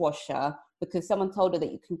dishwasher because someone told her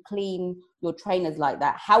that you can clean your trainers like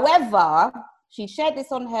that. However, she shared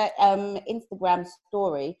this on her Instagram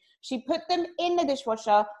story. She put them in the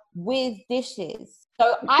dishwasher with dishes.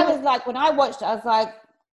 So I was like, when I watched it, I was like,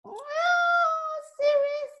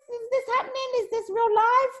 serious? Is this happening? Is this real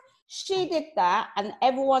life? She did that, and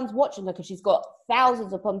everyone's watching her because she's got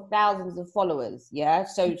thousands upon thousands of followers. Yeah,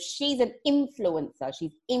 so she's an influencer.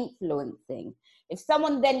 She's influencing. If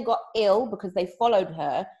someone then got ill because they followed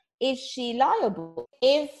her, is she liable?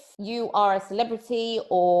 If you are a celebrity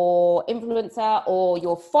or influencer, or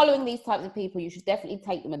you're following these types of people, you should definitely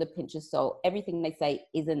take them with a pinch of salt. Everything they say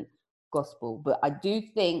isn't gospel, but I do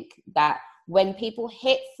think that when people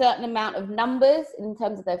hit certain amount of numbers in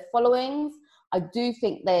terms of their followings, I do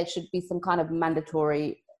think there should be some kind of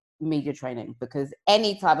mandatory media training, because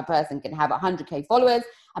any type of person can have 100k followers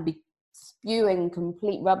and be spewing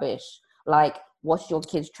complete rubbish, like wash your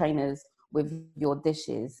kids' trainers with your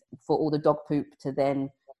dishes for all the dog poop to then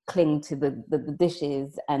cling to the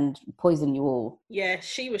dishes and poison you all. Yeah,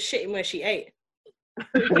 she was shitting where she ate.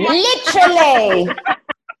 Literally.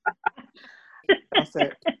 That's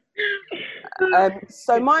it.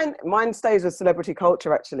 So mine stays with celebrity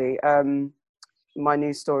culture, actually. My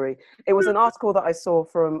news story. It was an article that I saw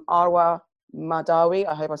from Arwa Madawi.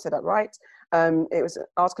 I hope I said that right. It was an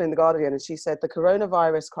article in The Guardian, and she said the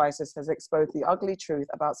coronavirus crisis has exposed the ugly truth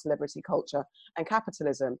about celebrity culture and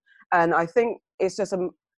capitalism. And I think it's just an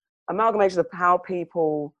amalgamation of how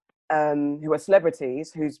people who are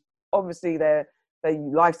celebrities, who's obviously their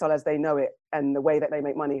lifestyle as they know it and the way that they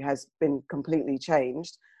make money has been completely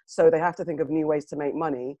changed. So they have to think of new ways to make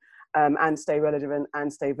money. And stay relevant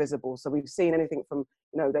and stay visible. So we've seen anything from,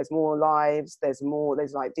 there's more lives, there's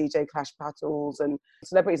like DJ clash battles, and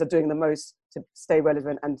celebrities are doing the most to stay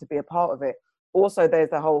relevant and to be a part of it. Also, there's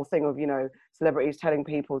the whole thing of, celebrities telling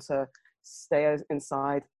people to stay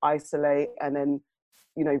inside, isolate, and then,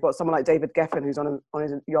 you've got someone like David Geffen who's on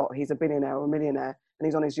his yacht. He's a billionaire or a millionaire, and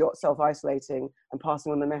he's on his yacht self-isolating and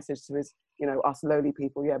passing on the message to his, us lowly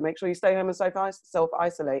people. Yeah, make sure you stay home and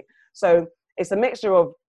self-isolate. So it's a mixture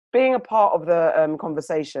of being a part of the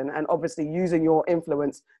conversation and obviously using your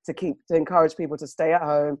influence to encourage people to stay at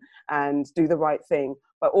home and do the right thing,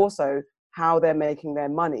 but also how they're making their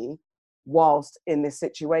money whilst in this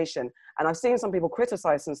situation. And I've seen some people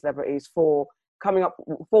criticize some celebrities for coming up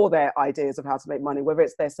for their ideas of how to make money, whether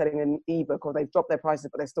it's they're selling an ebook or they've dropped their prices,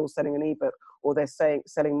 but they're still selling an ebook, or they're selling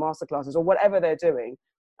masterclasses or whatever they're doing.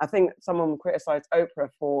 I think someone criticized Oprah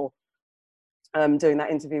for doing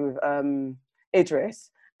that interview with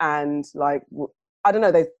Idris. And I don't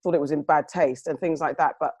know, they thought it was in bad taste and things like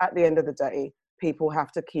that. But at the end of the day, people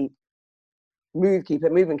have to keep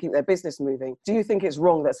it moving, keep their business moving. Do you think it's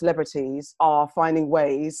wrong that celebrities are finding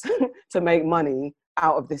ways to make money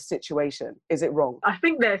out of this situation? Is it wrong? I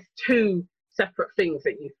think there's two separate things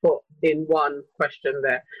that you put in one question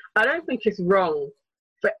there. I don't think it's wrong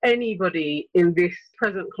for anybody in this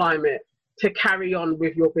present climate to carry on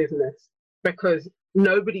with your business, because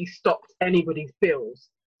nobody stopped anybody's bills.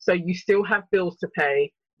 So you still have bills to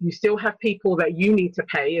pay. You still have people that you need to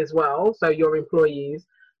pay as well, so your employees.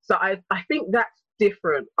 So I think that's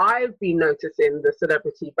different. I've been noticing the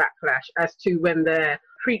celebrity backlash as to when they're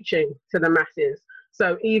preaching to the masses.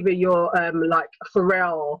 So either you're like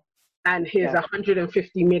Pharrell and his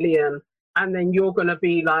 150 million, and then you're going to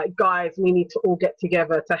be like, guys, we need to all get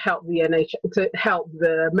together to help the NHS, to help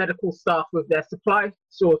the medical staff with their supply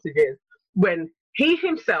shortages, when he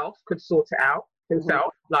himself could sort it out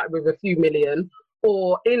himself, like with a few million,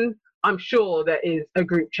 or I'm sure there is a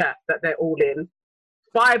group chat that they're all in.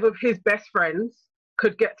 5 of his best friends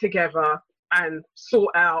could get together and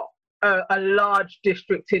sort out a large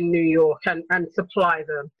district in New York and supply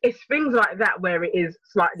them. It's things like that where it is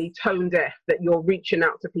slightly tone deaf, that you're reaching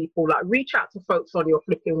out to people, like reach out to folks on your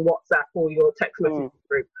flipping WhatsApp or your text message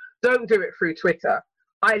group. Don't do it through Twitter.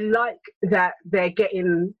 I like that they're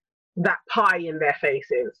getting that pie in their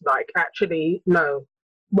faces, like, actually, no,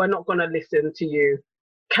 we're not going to listen to you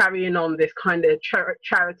carrying on this kind of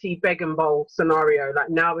charity beg and bowl scenario. Like,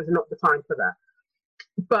 now is not the time for that.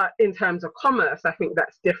 But in terms of commerce, I think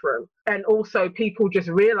that's different. And also people just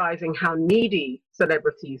realizing how needy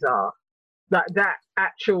celebrities are. that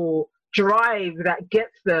actual drive that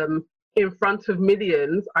gets them in front of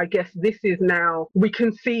millions. I guess this is now, we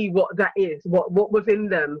can see what that is, what was in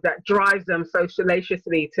them that drives them so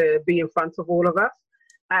tenaciously to be in front of all of us.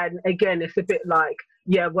 And again, it's a bit like,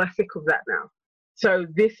 yeah, we're sick of that now. So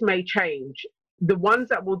this may change. The ones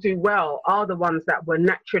that will do well are the ones that were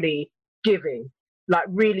naturally giving, like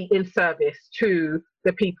really in service to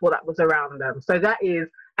the people that was around them. So that is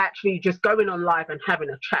actually just going on live and having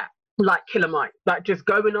a chat, like Killer Mike, like just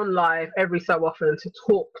going on live every so often to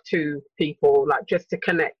talk to people, like just to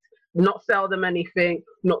connect, not sell them anything,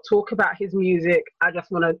 not talk about his music. I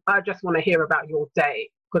just want to hear about your day,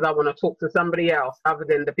 because I want to talk to somebody else other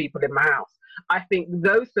than the people in my house. I think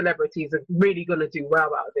those celebrities are really going to do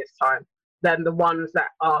well out of this time than the ones that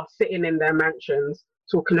are sitting in their mansions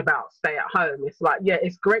talking about stay at home. It's like, yeah,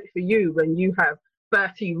 it's great for you when you have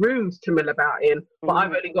 30 rooms to mill about in, but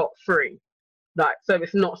I've only got 3. Like, so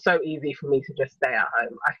it's not so easy for me to just stay at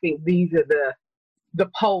home. I think these are the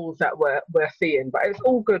polls that we're seeing, but it's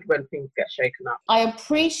all good when things get shaken up. I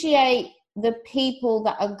appreciate the people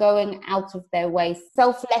that are going out of their way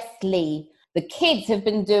selflessly. The kids have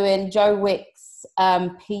been doing Joe Wick's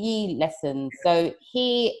PE lessons. So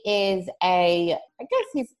he is I guess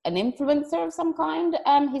he's an influencer of some kind.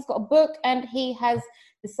 He's got a book and he has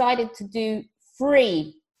decided to do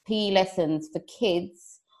free PE lessons for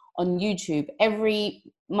kids on YouTube every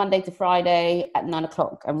Monday to Friday at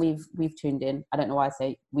 9:00, and we've tuned in. I don't know why I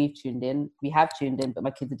say we've tuned in. We have tuned in, but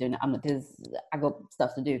my kids are doing it. I'm not, because I got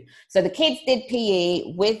stuff to do. So the kids did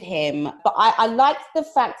PE with him, but I liked the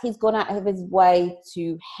fact he's gone out of his way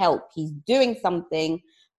to help. He's doing something.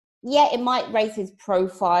 Yeah, it might raise his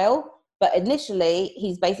profile, but initially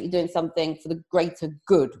he's basically doing something for the greater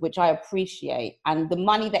good, which I appreciate. And the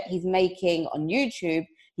money that he's making on YouTube,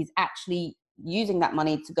 he's actually using that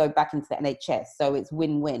money to go back into the NHS. So it's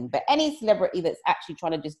win-win. But any celebrity that's actually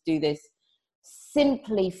trying to just do this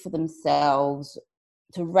simply for themselves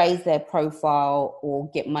to raise their profile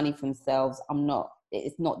or get money for themselves,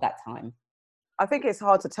 it's not that time. I think it's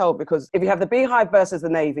hard to tell, because if you have the Beehive versus the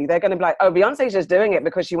Navy, they're going to be like, oh, Beyonce's just doing it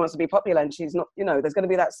because she wants to be popular and she's not, there's going to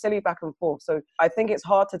be that silly back and forth. So I think it's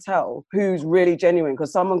hard to tell who's really genuine,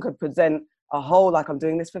 because someone could present a whole, like, I'm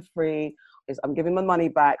doing this for free, I'm giving my money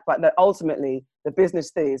back, but ultimately the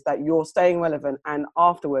business is that you're staying relevant, and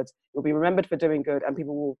afterwards you'll be remembered for doing good and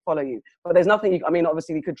people will follow you. But there's nothing,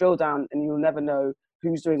 obviously you could drill down and you'll never know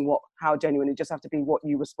who's doing what, how genuine. You just have to be what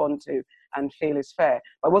you respond to and feel is fair.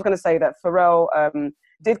 But I was going to say that Pharrell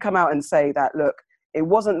did come out and say that, look, it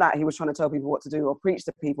wasn't that he was trying to tell people what to do or preach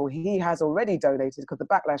to people. He has already donated, because the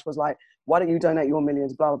backlash was like, why don't you donate your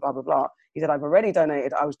millions, blah, blah, blah, blah. He said, I've already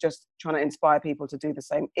donated. I was just trying to inspire people to do the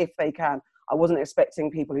same if they can. I wasn't expecting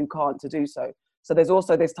people who can't to do so. So there's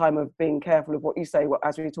also this time of being careful of what you say,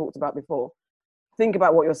 as we talked about before. Think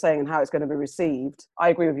about what you're saying and how it's going to be received. I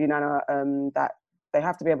agree with you, Nana, that they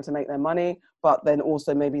have to be able to make their money, but then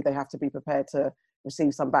also maybe they have to be prepared to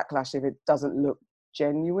receive some backlash if it doesn't look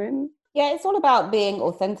genuine. Yeah, it's all about being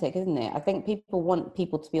authentic, isn't it? I think people want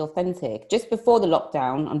people to be authentic. Just before the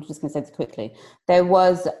lockdown, I'm just going to say this quickly, there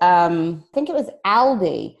was, I think it was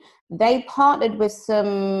Aldi. They partnered with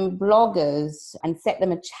some bloggers and set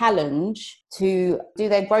them a challenge to do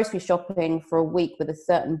their grocery shopping for a week with a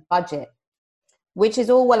certain budget, which is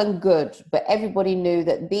all well and good. But everybody knew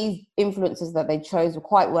that these influencers that they chose were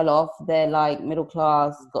quite well off. They're like middle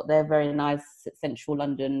class, got their very nice central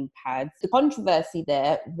London pads. The controversy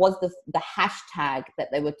there was the hashtag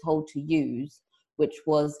that they were told to use, which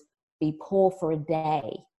was be poor for a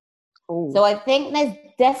day. Ooh. So I think there's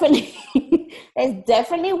definitely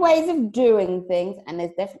ways of doing things, and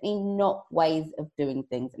there's definitely not ways of doing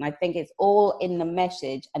things. And I think it's all in the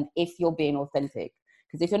message and if you're being authentic.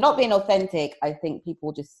 Because if you're not being authentic, I think people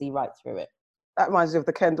will just see right through it. That reminds me of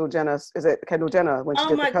the Kendall Jenner, is it Kendall Jenner, when she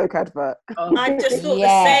did the Coke advert? I just thought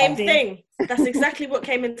the same thing. That's exactly what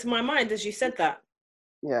came into my mind as you said that.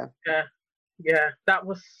 Yeah. Yeah, that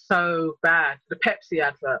was so bad. The Pepsi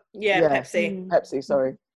advert. Yeah. Pepsi. Pepsi,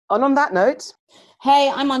 sorry. And on that note.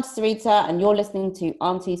 Hey, I'm Auntie Sarita, and you're listening to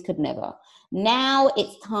Aunties Could Never. Now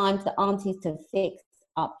it's time for the aunties to fix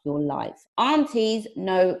up your life. Aunties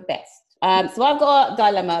know best. So I've got a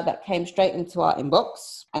dilemma that came straight into our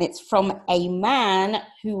inbox, and it's from a man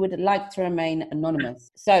who would like to remain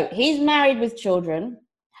anonymous. So he's married with children.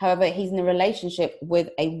 However, he's in a relationship with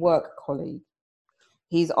a work colleague.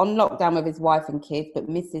 He's on lockdown with his wife and kids, but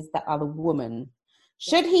misses that other woman.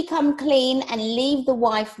 Should he come clean and leave the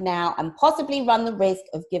wife now and possibly run the risk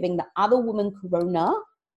of giving the other woman corona?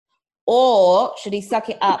 Or should he suck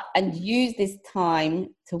it up and use this time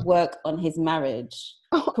to work on his marriage?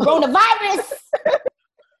 Coronavirus!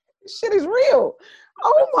 shit is real.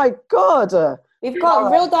 Oh my God. We've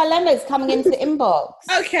got real dilemmas coming into inbox.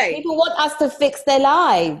 Okay. People want us to fix their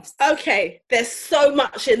lives. Okay, there's so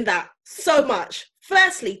much in that. So much.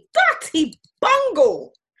 Firstly, dirty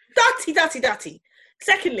bungle. Dirty.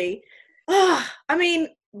 Secondly, I mean,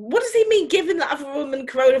 what does he mean giving the other woman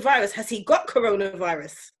coronavirus? Has he got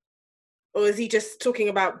coronavirus? Or is he just talking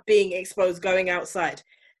about being exposed, going outside?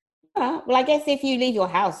 Well, I guess if you leave your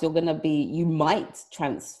house, you might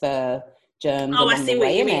transfer germs. Oh, I see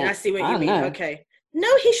what you mean. innit? I see what you mean. Know. Okay. No,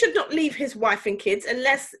 he should not leave his wife and kids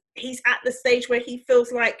unless he's at the stage where he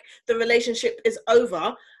feels like the relationship is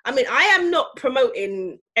over. I mean, I am not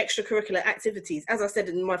promoting extracurricular activities. As I said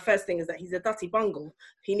in my first thing is that he's a dirty bungle.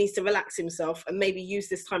 He needs to relax himself and maybe use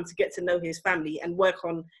this time to get to know his family and work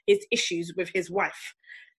on his issues with his wife.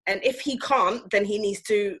 And if he can't, then he needs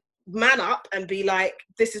to man up and be like,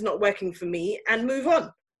 this is not working for me, and move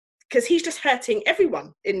on. Because he's just hurting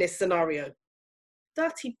everyone in this scenario.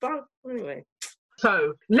 Dirty bungle. Anyway.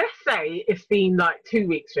 So let's say it's been like 2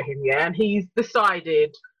 weeks for him, yeah, and he's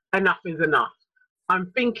decided enough is enough.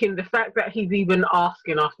 I'm thinking the fact that he's even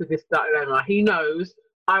asking after this dilemma, he knows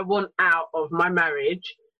I want out of my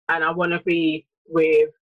marriage and I want to be with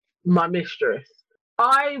my mistress.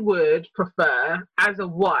 I would prefer, as a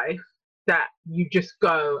wife, that you just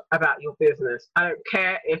go about your business. I don't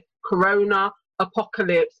care if corona,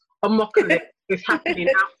 apocalypse is happening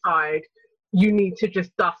outside. You need to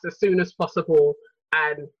just dust as soon as possible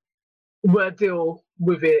and we'll deal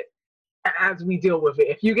with it as we deal with it.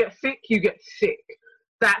 If you get sick, you get sick.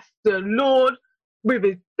 That's the Lord with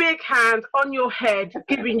his big hands on your head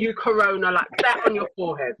giving you corona like that on your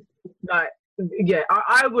forehead. Like, yeah,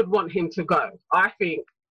 I would want him to go. I think,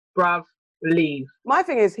 bruv, leave. My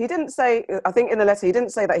thing is, he didn't say, I think in the letter, he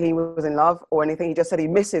didn't say that he was in love or anything. He just said he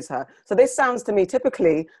misses her. So this sounds to me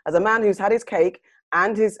typically as a man who's had his cake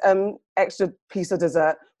and his extra piece of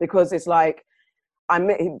dessert, because it's like,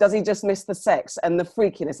 does he just miss the sex and the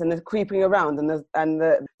freakiness and the creeping around and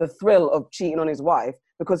the thrill of cheating on his wife?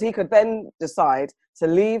 Because he could then decide to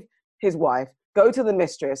leave his wife, go to the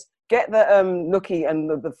mistress, get the nookie and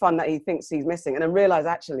the fun that he thinks he's missing, and then realize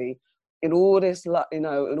actually, in all this, in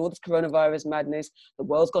all this coronavirus madness, the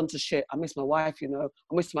world's gone to shit. I miss my wife, I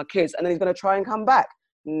miss my kids, and then he's going to try and come back.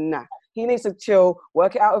 Nah, he needs to chill,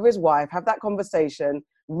 work it out with his wife, have that conversation.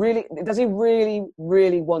 Really, does he really,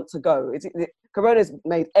 really want to go? Corona's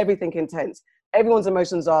made everything intense. Everyone's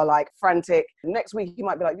emotions are like frantic. Next week he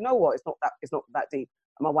might be like, you know what? It's not that deep.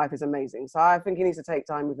 My wife is amazing. So I think he needs to take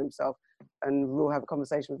time with himself, and we'll have a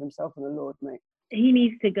conversation with himself and the Lord, mate. He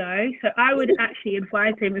needs to go. So I would actually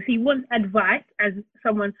advise him, if he wants advice as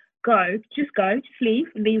someone, go, just leave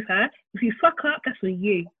her. If you fuck up, that's for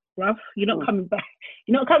you, bruv. You're not coming back.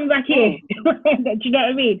 You're not coming back here. Do you know what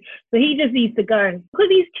I mean? So he just needs to go. Because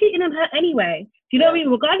he's cheating on her anyway. Do you know what I mean?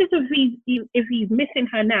 Regardless of if he's missing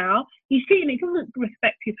her now, he's cheating. He doesn't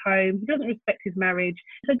respect his home. He doesn't respect his marriage.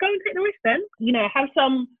 So go and take the risk then. Have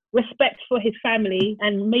some respect for his family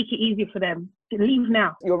and make it easier for them. Leave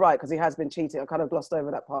now. You're right, because he has been cheating. I kind of glossed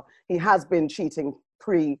over that part. He has been cheating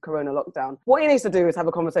pre-corona lockdown. What he needs to do is have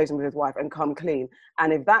a conversation with his wife and come clean.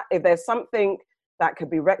 And if there's something that could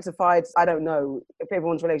be rectified, I don't know, if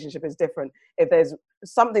everyone's relationship is different. If there's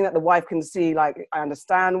something that the wife can see, like, I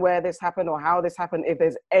understand where this happened or how this happened, if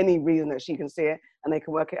there's any reason that she can see it and they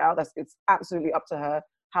can work it out, it's absolutely up to her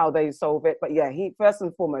how they solve it. But yeah, he first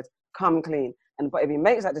and foremost, come clean. But if he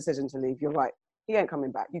makes that decision to leave, you're right. He ain't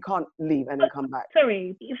coming back. You can't leave and then come back.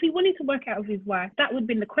 Sorry, if he wanted to work out with his wife, that would have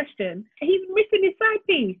been the question. He's missing his side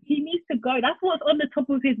piece. He needs to go. That's what's on the top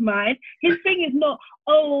of his mind. His thing is not,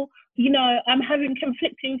 I'm having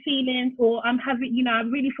conflicting feelings, or I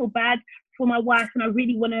really feel bad for my wife and I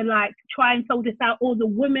really want to try and solve this out. Or the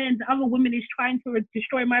other woman is trying to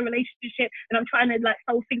destroy my relationship and I'm trying to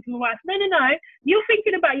solve things with my wife. No. You're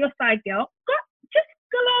thinking about your side, girl. Just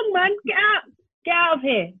go on, man. Get out of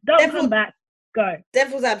here. Don't come back. Go.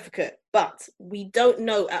 Devil's advocate, but we don't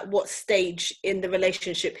know at what stage in the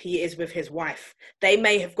relationship he is with his wife. They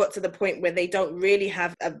may have got to the point where they don't really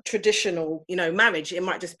have a traditional, marriage. It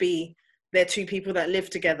might just be they're two people that live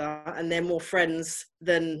together and they're more friends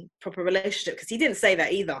than proper relationship. Because he didn't say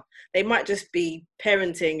that either. They might just be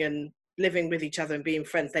parenting and living with each other and being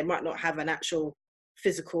friends. They might not have an actual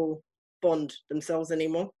physical bond themselves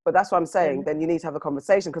anymore. But that's what I'm saying. Then you need to have a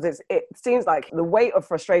conversation, because it seems like the weight of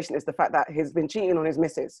frustration is the fact that he's been cheating on his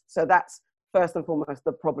missus. So that's first and foremost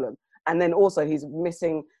the problem. And then also he's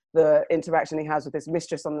missing the interaction he has with his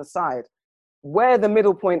mistress on the side. Where the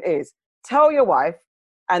middle point is, tell your wife,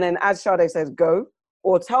 and then as Sade says, go,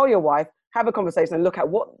 or tell your wife, have a conversation and look at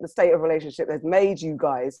what the state of relationship has made you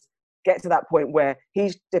guys get to that point where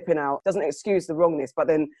he's dipping out. Doesn't excuse the wrongness, but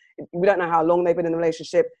then we don't know how long they've been in the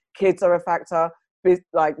relationship. Kids are a factor,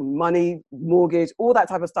 like money, mortgage, all that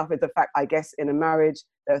type of stuff is the fact, I guess, in a marriage.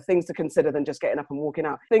 There are things to consider than just getting up and walking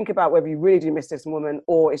out. Think about whether you really do miss this woman,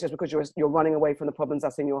 or it's just because you're running away from the problems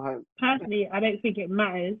that's in your home. Personally, I don't think it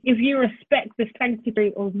matters. If you respect the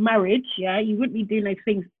sanctity of marriage, yeah, you wouldn't be doing those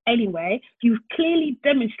things anyway. You've clearly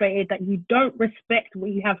demonstrated that you don't respect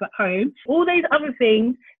what you have at home. All those other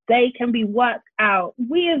things, they can be worked out.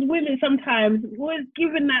 We as women sometimes, we're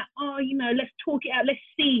given that, let's talk it out, let's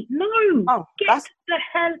see. No, get the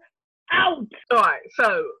hell out. All right,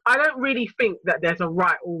 so I don't really think that there's a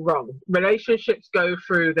right or wrong. Relationships go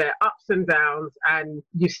through their ups and downs, and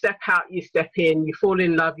you step out, you step in, you fall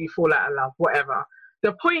in love, you fall out of love, whatever.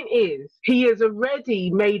 The point is, he has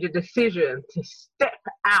already made a decision to step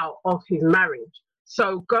out of his marriage.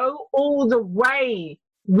 So go all the way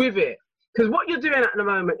with it. Because what you're doing at the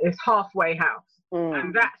moment is halfway house.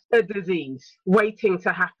 And that's a disease waiting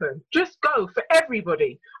to happen. Just go for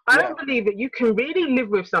everybody. I don't believe that you can really live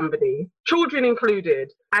with somebody, children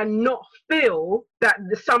included, and not feel that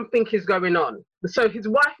something is going on. So his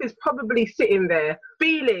wife is probably sitting there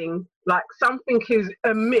feeling like something is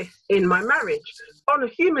amiss in my marriage. On a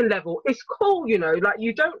human level, it's cool, like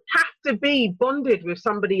you don't have to be bonded with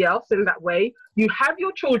somebody else in that way. You have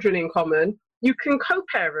your children in common. You can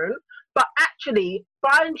co-parent. But actually,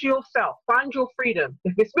 find yourself, find your freedom.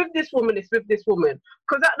 If it's with this woman, it's with this woman.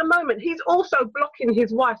 Because at the moment, he's also blocking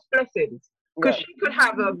his wife's blessings. Because she could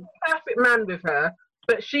have a perfect man with her,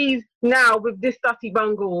 but she's now with this dirty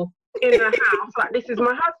bungle in the house, like, this is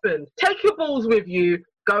my husband. Take your balls with you.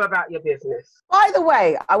 Go about your business. By the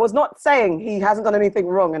way, I was not saying he hasn't done anything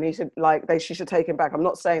wrong and she should take him back. I'm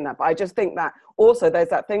not saying that, but I just think that also there's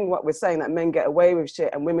that thing what we're saying, that men get away with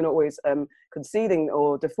shit and women are always conceding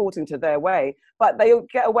or defaulting to their way, but they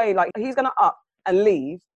get away. Like, he's going to up and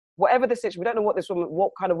leave, whatever the situation. We don't know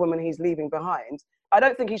what kind of woman he's leaving behind. I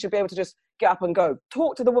don't think he should be able to just get up and go.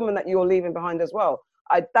 Talk to the woman that you're leaving behind as well.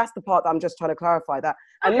 That's the part that I'm just trying to clarify that,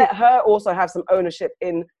 and let her also have some ownership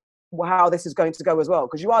in how this is going to go as well,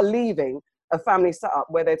 because you are leaving a family setup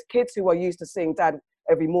where there's kids who are used to seeing dad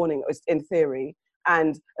every morning, in theory,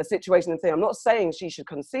 and a situation in theory. I'm not saying she should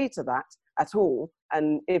concede to that at all,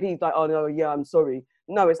 and if he's like, oh no, yeah, I'm sorry,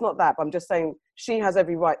 no, it's not that, but I'm just saying she has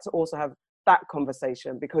every right to also have that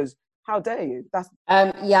conversation, because how dare you?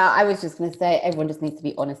 I was just going to say, everyone just needs to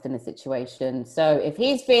be honest in the situation. So if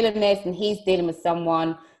he's feeling this and he's dealing with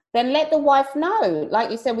someone, then let the wife know.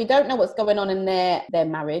 Like you said, we don't know what's going on in their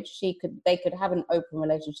marriage. They could have an open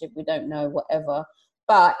relationship. We don't know, whatever.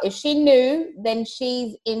 But if she knew, then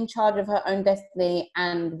she's in charge of her own destiny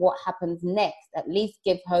and what happens next. At least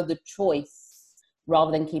give her the choice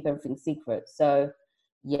rather than keep everything secret. So,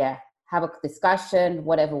 yeah, have a discussion,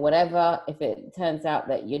 whatever. If it turns out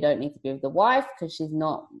that you don't need to be with the wife because she's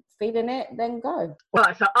not feeling it, then go.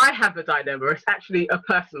 Well, so I have a dilemma. It's actually a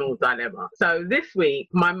personal dilemma. So this week,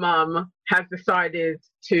 my mum has decided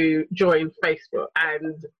to join Facebook,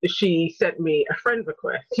 and she sent me a friend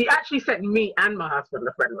request. She actually sent me and my husband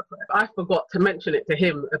a friend request. I forgot to mention it to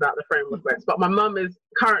him about the friend request, but my mum is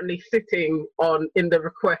currently sitting in the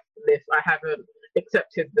request list. I haven't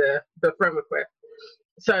accepted the friend request.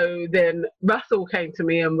 So then Russell came to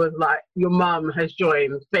me and was like, your mum has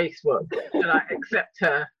joined Facebook. Should I accept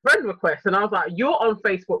her friend request? And I was like, you're on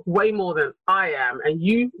Facebook way more than I am, and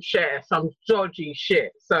you share some dodgy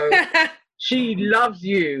shit. So she loves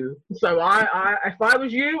you. So if I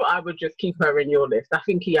was you, I would just keep her in your list. I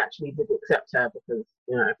think he actually did accept her because,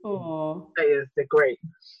 he is the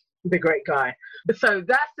great guy. So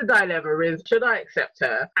that's the dilemma, is should I accept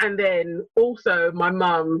her? And then also my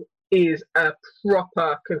mum is a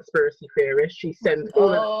proper conspiracy theorist. She sends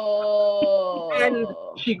all of and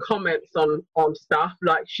she comments on stuff.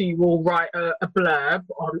 Like, she will write a blurb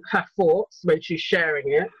on her thoughts when she's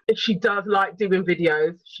sharing it. And she does like doing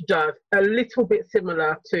videos. She does a little bit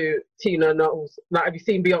similar to Tina Knowles. Like, have you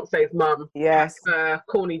seen Beyonce's mum? Yes.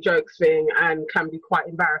 Corny jokes thing, and can be quite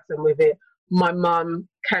embarrassing with it. My mum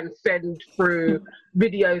can send through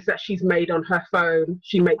videos that she's made on her phone.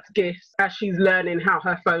 She makes GIFs as she's learning how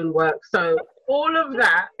her phone works. So all of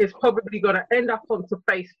that is probably going to end up onto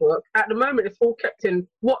Facebook. At the moment, it's all kept in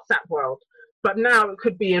WhatsApp world, but now it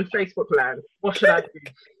could be in Facebook land. What should I do?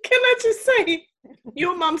 Can I just say,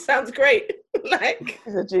 your mum sounds great. Like,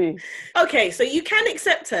 She's a G. okay, so you can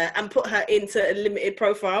accept her and put her into a limited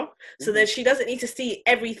profile, so then she doesn't need to see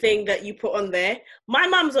everything that you put on there. My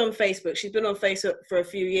mum's on Facebook. She's been on Facebook for a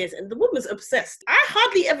few years, and the woman's obsessed. I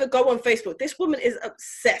hardly ever go on Facebook. This woman is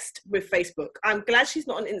obsessed with Facebook. I'm glad she's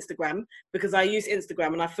not on Instagram, because I use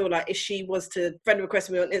Instagram, and I feel like if she was to friend request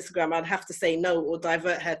me on Instagram, I'd have to say no or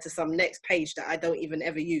divert her to some next page that I don't even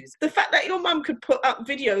ever use. The fact that your mum could put up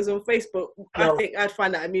videos on Facebook, I think I'd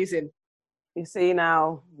find that amusing. You see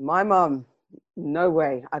now, my mum, no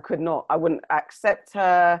way. I could not. I wouldn't accept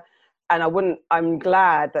her. And I'm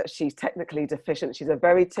glad that she's technically deficient. She's a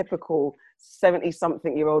very typical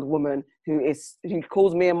 70-something-year-old woman who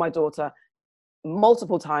calls me and my daughter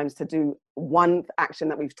multiple times to do one action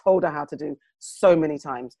that we've told her how to do so many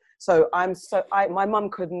times. So my mum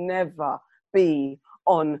could never be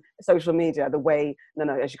on social media the way,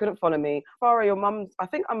 no, she couldn't follow me. Farah, your mum, I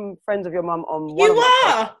think I'm friends with your mum on one. You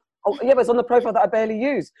are? Oh, yeah, but it's on the profile that I barely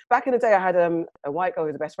use. Back in the day, I had a white girl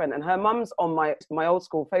who's a best friend, and her mum's on my old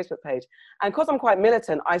school Facebook page. And because I'm quite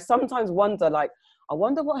militant, I sometimes wonder, like, I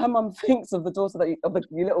wonder what her mum thinks of the daughter of the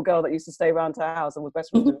little girl that used to stay around her house and was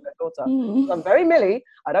best friends with her daughter. I'm very milly.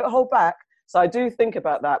 I don't hold back. So I do think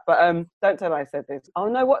about that. But don't tell her I said this. Oh,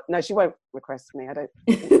 no, what? No, she won't request me. I don't.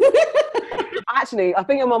 Actually, I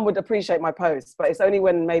think your mum would appreciate my posts, but it's only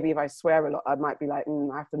when maybe if I swear a lot, I might be like,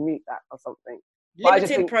 I have to mute that or something.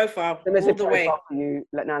 Limited profile, limited all the way. For you,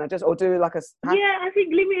 Nana, or do like a. Yeah, I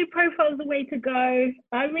think limited profile is the way to go.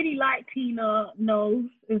 I really like Tina Knowles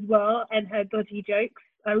as well and her dodgy jokes.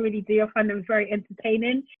 I really do. I find them very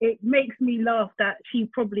entertaining. It makes me laugh that she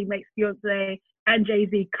probably makes Beyonce and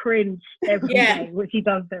Jay-Z cringe every day, which he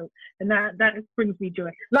does though, and that brings me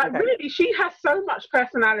joy. Like, really, she has so much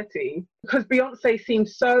personality because Beyonce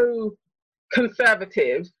seems so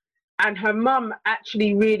conservative. And her mum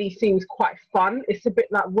actually really seems quite fun. It's a bit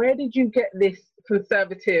like, where did you get this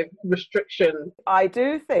conservative restriction? I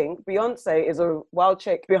do think Beyonce is a wild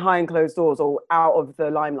chick behind closed doors or out of the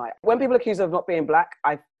limelight. When people accuse her of not being black,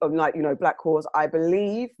 black cause, I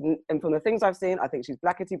believe, and from the things I've seen, I think she's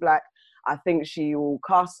blackety black. I think she will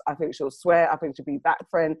cuss. I think she'll swear. I think she'll be that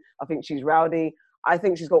friend. I think she's rowdy. I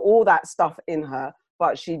think she's got all that stuff in her.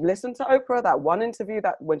 But she listened to Oprah, that one interview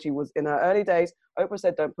that when she was in her early days, Oprah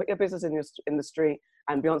said, don't put your business in the street.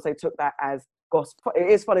 And Beyonce took that as gospel. It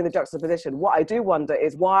is funny, the juxtaposition. What I do wonder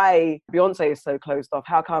is why Beyonce is so closed off.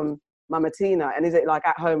 How come Mama Tina? And is it like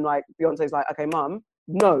at home, like Beyonce's like, okay, mum,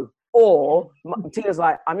 no. Or Tina's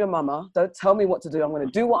like, I'm your mama. Don't tell me what to do. I'm going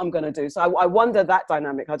to do what I'm going to do. So I wonder that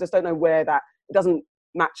dynamic. I just don't know where it doesn't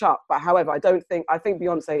match up. But however, I think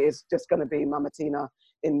Beyonce is just going to be Mama Tina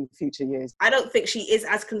in future years. I don't think she is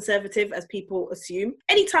as conservative as people assume.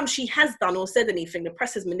 Anytime she has done or said anything, the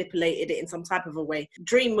press has manipulated it in some type of a way.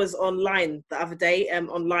 Dream was online the other day,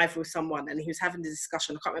 on live with someone, and he was having a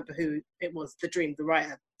discussion. I can't remember who it was, the Dream, the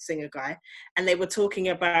writer, singer guy. And they were talking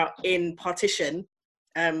about in Partition,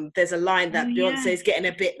 there's a line that Beyonce is getting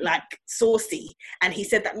a bit like saucy. And he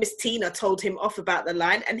said that Miss Tina told him off about the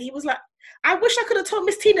line. And he was like, I wish I could have told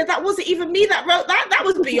Miss Tina that wasn't even me that wrote that. That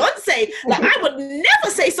was Beyonce. Like, I would never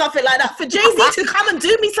say something like that. For Jay-Z to come and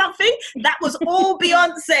do me something, that was all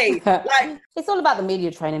Beyonce. Like, it's all about the media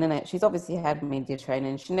training, isn't it? She's obviously had media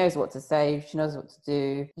training. She knows what to say. She knows what to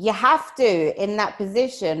do. You have to, in that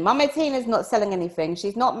position. Mama Tina's not selling anything.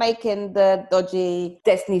 She's not making the dodgy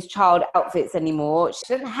Destiny's Child outfits anymore.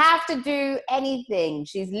 She doesn't have to do anything.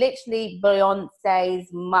 She's literally Beyonce's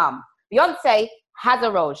mum. Beyonce has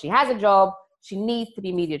a role. She has a job. She needs to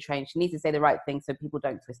be media trained. She needs to say the right thing so people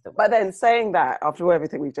don't twist it. But then saying that, after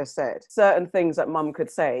everything we've just said, certain things that mum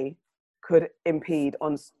could say could impede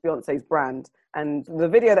on Beyonce's brand. And the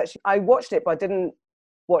video that I watched it, but I didn't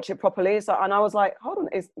watch it properly. And I was like, hold on,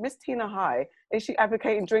 is Miss Tina high? Is she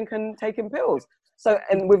advocating drinking, taking pills? So,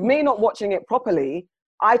 and with me not watching it properly,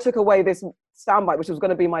 I took away this soundbite, which was going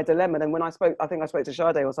to be my dilemma. And when I spoke to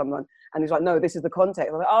Sade or someone, and he's like, no, this is the context.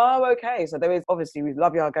 I was like, oh, okay. So there is, obviously, we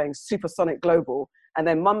love you going supersonic global. And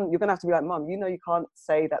then mum, you're going to have to be like, mum, you can't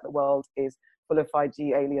say that the world is full of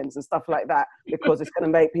 5G aliens and stuff like that, because it's going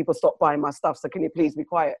to make people stop buying my stuff. So can you please be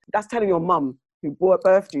quiet? That's telling your mum who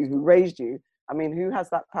birthed you, who raised you. I mean, who has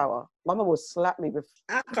that power? My mum will slap me with...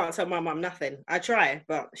 I can't tell my mum nothing. I try,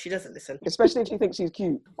 but she doesn't listen. Especially if she thinks she's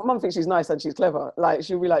cute. My mum thinks she's nice and she's clever. Like,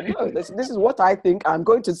 she'll be like, no, this is what I think. I'm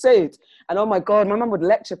going to say it. And oh my God, my mum would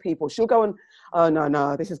lecture people. She'll go and, oh,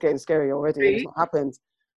 no, this is getting scary already. It's what happened.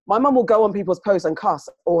 My mum will go on people's posts and cuss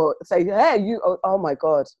or say, hey, you, oh my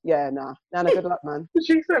God. Yeah, nah. Nana, good luck, man.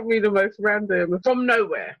 She sent me the most random, from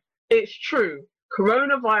nowhere. It's true.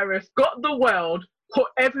 Coronavirus got the world, put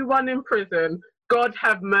everyone in prison. God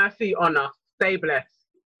have mercy on us. Stay blessed.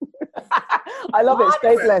 I love it.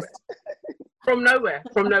 Stay blessed. From nowhere.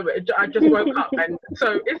 I just woke up, and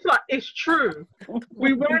so it's like, it's true.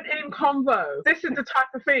 We weren't in convo. This is the type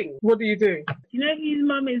of thing. What do? You know whose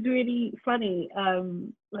mum is really funny?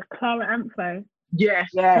 Like Clara Amfo. Yes.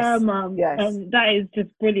 Her mum. Yes. That is just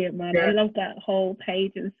brilliant, man. Yeah. I love that whole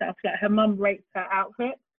page and stuff. Like her mum rates her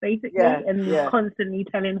outfit, basically, and constantly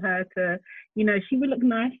telling her to, you know, she would look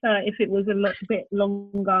nicer if it was a bit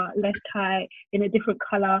longer, less tight, in a different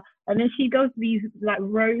colour. And then she does these like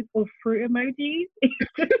rows of fruit emojis.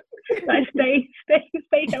 Like stay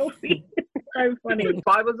healthy. It's so funny. If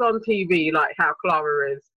I was on TV, like how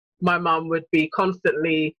Clara is, my mum would be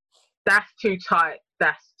constantly, that's too tight,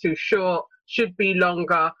 that's too short, should be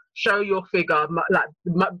longer, show your figure.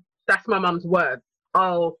 That's my mum's word.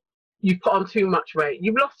 Oh, you put on too much weight,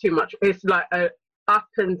 you've lost too much. It's like a up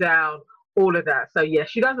and down, all of that. So yeah,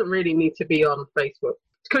 she doesn't really need to be on Facebook,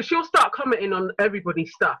 because she'll start commenting on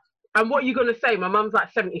everybody's stuff. And what are you going to say? My mum's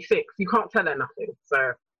like 76. You can't tell her nothing.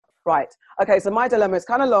 So right. Okay, so my dilemma is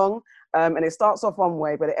kind of long, and it starts off one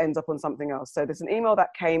way, but it ends up on something else. So there's an email that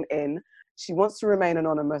came in. She wants to remain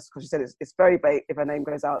anonymous because she said it's very bait if her name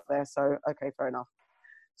goes out there. So, okay, fair enough.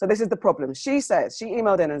 So this is the problem. She says, she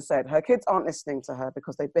emailed in and said her kids aren't listening to her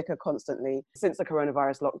because they bicker constantly since the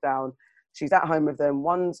coronavirus lockdown. She's at home with them.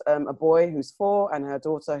 One's a boy who's 4 and her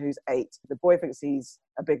daughter who's 8. The boy thinks he's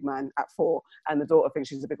a big man at 4 and the daughter thinks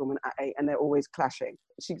she's a big woman at 8, and they're always clashing.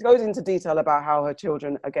 She goes into detail about how her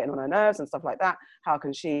children are getting on her nerves and stuff like that. How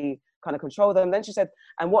can she kind of control them? Then she said,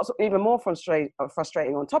 and what's even more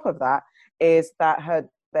frustrating on top of that is that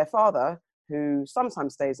their father, who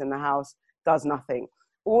sometimes stays in the house, does nothing.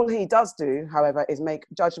 All he does do, however, is make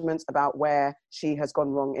judgments about where she has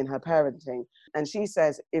gone wrong in her parenting. And she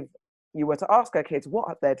says if you were to ask her kids what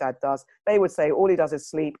their dad does, they would say all he does is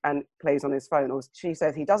sleep and plays on his phone. Or she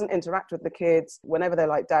says he doesn't interact with the kids. Whenever they're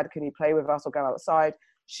like, Dad, can you play with us or go outside?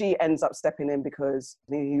 She ends up stepping in because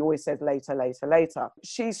he always says later, later, later.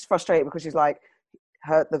 She's frustrated because she's like,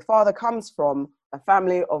 the father comes from a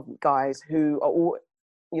family of guys who are all,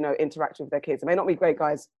 you know, interact with their kids. They may not be great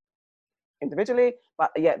guys individually, but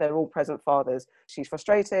yet they're all present fathers. She's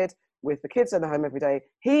frustrated with the kids in the home every day.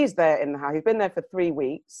 He's there in the house. He's been there for 3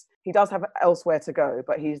 weeks. He does have elsewhere to go,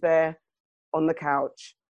 but he's there on the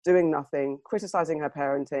couch doing nothing, criticizing her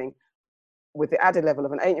parenting with the added level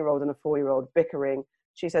of an 8-year-old and a 4-year-old bickering.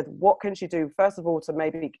 She said, what can she do, first of all, to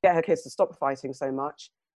maybe get her kids to stop fighting so much?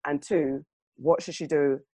 And 2, what should she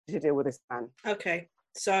do to deal with this man? Okay,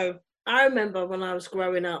 so I remember when I was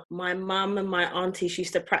growing up, my mum and my aunties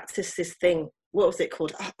used to practice this thing. What was it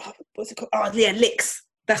called? What's it called? Oh, yeah, licks.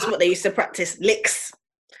 That's what they used to practice, licks.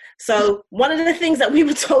 So one of the things that we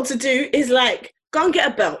were told to do is like, go and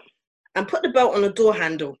get a belt and put the belt on the door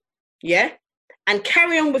handle, yeah? And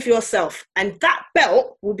carry on with yourself. And that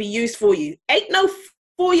belt will be used for you. Ain't no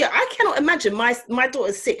 4-year. I cannot imagine my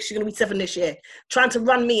daughter's 6. She's going to be 7 this year, trying to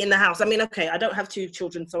run me in the house. I mean, okay, I don't have 2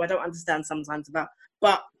 children, so I don't understand sometimes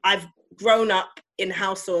but I've grown up in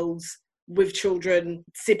households with children,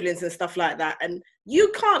 siblings and stuff like that. And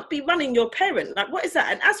you can't be running your parent. Like, what is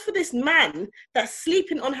that? And as for this man that's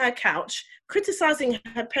sleeping on her couch, criticizing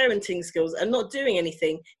her parenting skills and not doing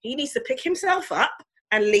anything, he needs to pick himself up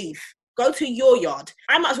and leave. Go to your yard.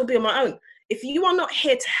 I might as well be on my own. If you are not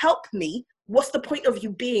here to help me, what's the point of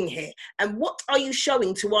you being here? And what are you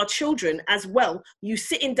showing to our children as well? You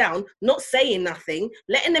sitting down, not saying nothing,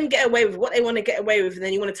 letting them get away with what they want to get away with, and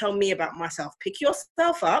then you want to tell me about myself. Pick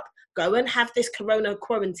yourself up, go and have this corona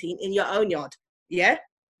quarantine in your own yard, yeah?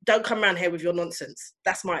 Don't come around here with your nonsense.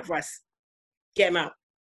 That's my advice. Get him out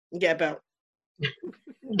and get a belt.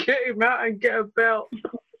 Get him out and get a belt.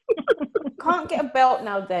 Can't get a belt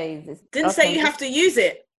nowadays. Didn't say you have to use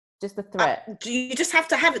it. Just a threat. You just have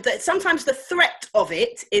to have it. Sometimes the threat of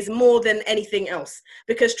it is more than anything else.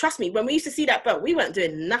 Because trust me, when we used to see that belt, we weren't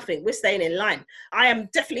doing nothing. We're staying in line. I am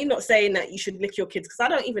definitely not saying that you should lick your kids, because I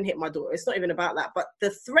don't even hit my daughter. It's not even about that. But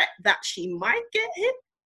the threat that she might get hit,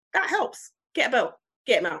 that helps. Get a belt.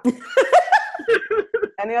 Get him out.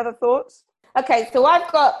 Any other thoughts? Okay, so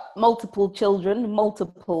I've got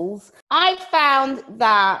multiples. I found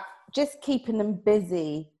that just keeping them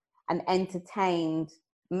busy and entertained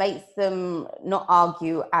makes them not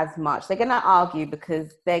argue as much. They're going to argue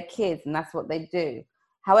because they're kids and that's what they do.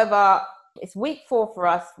 However, it's week 4 for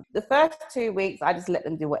us. The first 2 weeks, I just let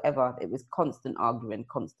them do whatever. It was constant arguing,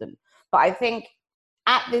 constant. But I think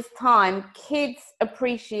at this time, kids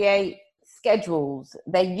appreciate schedules.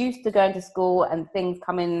 They're used to going to school and things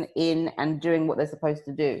coming in and doing what they're supposed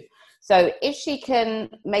to do. So if she can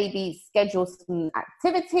maybe schedule some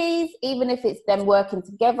activities, even if it's them working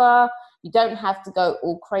together, you don't have to go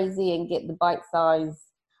all crazy and get the bite size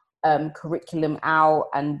curriculum out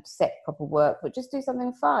and set proper work, but just do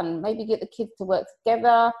something fun. Maybe get the kids to work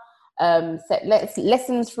together, set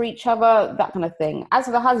lessons for each other, that kind of thing. As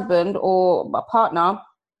for the husband or a partner,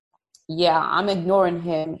 yeah, I'm ignoring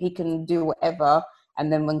him. He can do whatever,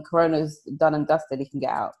 and then when Corona's done and dusted, he can get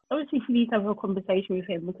out. Obviously, she needs to have a conversation with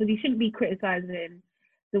him, because he shouldn't be criticising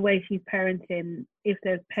the way she's parenting if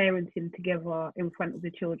they're parenting together in front of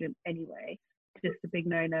the children anyway. Just a big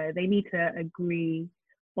no-no. They need to agree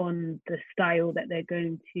on the style that they're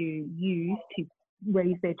going to use to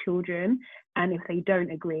raise their children, and if they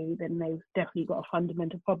don't agree, then they've definitely got a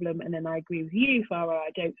fundamental problem. And then I agree with you, Farah. I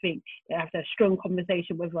don't think they have to have a strong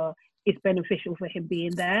conversation whether it's beneficial for him being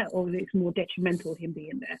there or if it's more detrimental him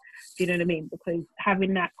being there. Do you know what I mean? Because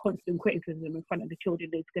having that constant criticism in front of the children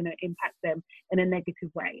is going to impact them in a negative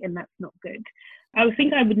way, and that's not good. I would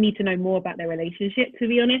think I would need to know more about their relationship, to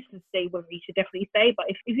be honest, to say whether he should definitely stay. But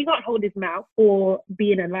if he can't hold his mouth or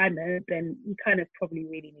be in alignment, then he kind of probably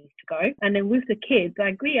really needs to go. And then with the kids, I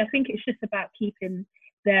agree. I think it's just about keeping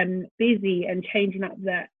them busy and changing up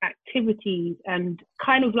their activities and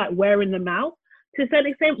kind of like wearing them out to a certain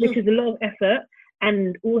extent, which is a lot of effort.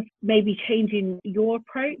 And also maybe changing your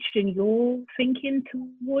approach and your thinking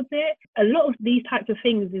towards it. A lot of these types of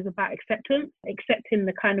things is about acceptance, accepting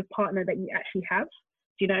the kind of partner that you actually have.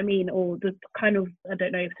 Do you know what I mean? Or the kind of, I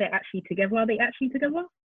don't know if they're actually together. Are they actually together?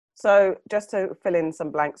 So just to fill in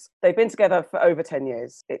some blanks, they've been together for over 10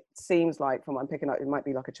 years. It seems like, from what I'm picking up, it might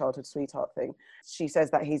be like a childhood sweetheart thing. She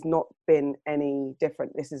says that he's not been any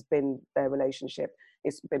different. This has been their relationship.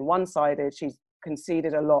 It's been one-sided. She's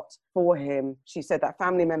conceded a lot for him. She said that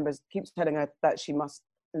family members keep telling her that she must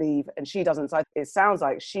leave and she doesn't. So it sounds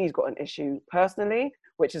like she's got an issue personally,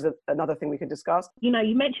 which is another thing we could discuss. You know,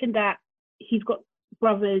 you mentioned that he's got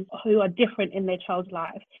brothers who are different in their child's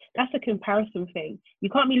life. That's a comparison thing. You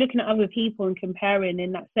can't be looking at other people and comparing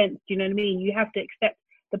in that sense. Do you know what I mean? You have to accept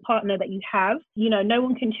the partner that you have. You know, no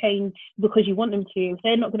one can change because you want them to. If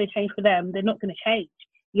they're not going to change for them, they're not going to change.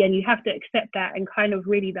 Yeah, and you have to accept that and kind of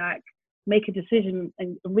really like make a decision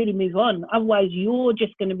and really move on. Otherwise, you're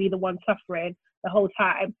just going to be the one suffering the whole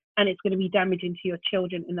time, and it's going to be damaging to your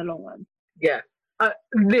children in the long run. Yeah. I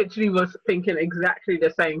literally was thinking exactly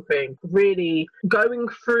the same thing. Really going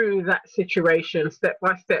through that situation step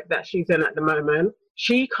by step that she's in at the moment,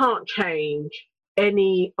 she can't change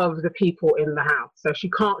any of the people in the house. So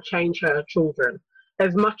she can't change her children.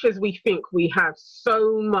 As much as we think we have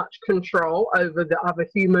so much control over the other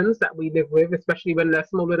humans that we live with, especially when they're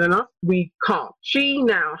smaller than us, we can't. She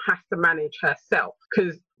now has to manage herself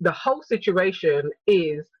because the whole situation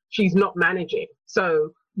is she's not managing. So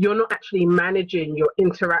you're not actually managing your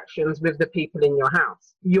interactions with the people in your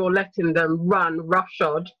house. You're letting them run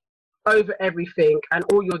roughshod over everything, and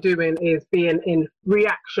all you're doing is being in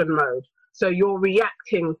reaction mode. So you're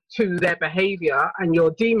reacting to their behavior and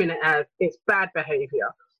you're deeming it as it's bad behavior,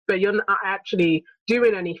 but you're not actually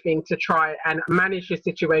doing anything to try and manage the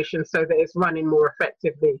situation so that it's running more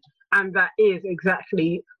effectively. And that is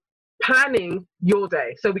exactly planning your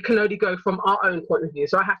day. So we can only go from our own point of view.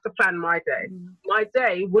 So I have to plan my day. My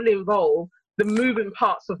day will involve the moving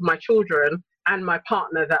parts of my children and my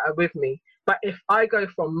partner that are with me. But if I go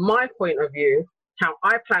from my point of view, how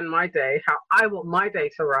I plan my day, how I want my day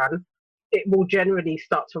to run, it will generally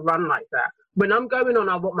start to run like that. When I'm going on,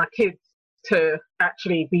 I want my kids to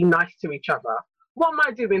actually be nice to each other. What am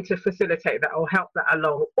I doing to facilitate that or help that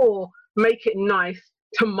along or make it nice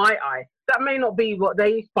to my eye? That may not be what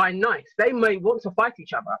they find nice. They may want to fight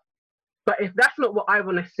each other. But if that's not what I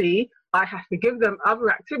want to see, I have to give them other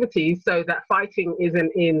activities so that fighting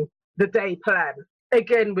isn't in the day plan.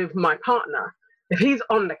 Again, with my partner, if he's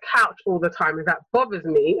on the couch all the time and that bothers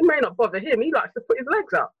me, it may not bother him. He likes to put his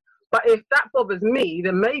legs up. But if that bothers me,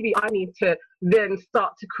 then maybe I need to then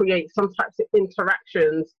start to create some types of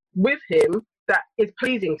interactions with him that is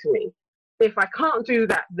pleasing to me. If I can't do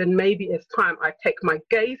that, then maybe it's time I take my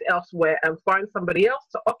gaze elsewhere and find somebody else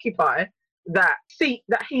to occupy that seat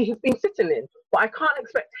that he has been sitting in. But I can't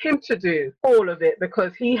expect him to do all of it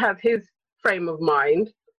because he has his frame of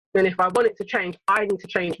mind. Then if I want it to change, I need to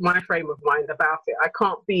change my frame of mind about it. I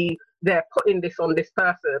can't be there putting this on this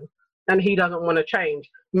person and he doesn't want to change.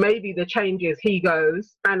 Maybe the change is he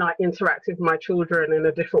goes and I interact with my children in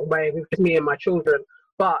a different way with me and my children.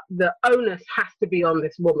 But the onus has to be on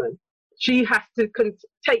this woman. She has to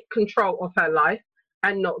take control of her life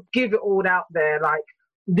and not give it all out there like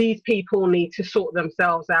these people need to sort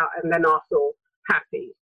themselves out and then I'll feel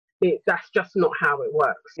happy. That's just not how it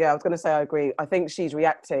works. Yeah, I was going to say I agree. I think she's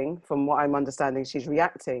reacting, from what I'm understanding, she's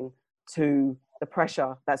reacting to the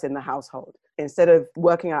pressure that's in the household. instead of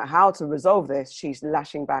working out how to resolve this, she's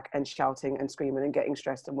lashing back and shouting and screaming and getting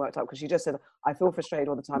stressed and worked up, because she just said, I feel frustrated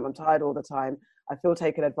all the time, I'm tired all the time, I feel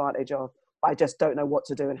taken advantage of, but I just don't know what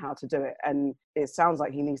to do and how to do it. And it sounds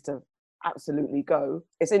like he needs to absolutely go.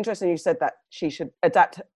 It's interesting you said that she should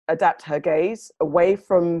adapt her gaze away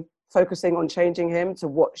from focusing on changing him to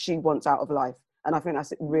what she wants out of life. And I think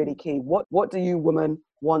that's really key. What do you, woman,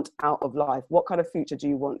 want out of life? What kind of future do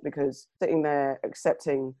you want? Because sitting there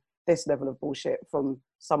accepting this level of bullshit from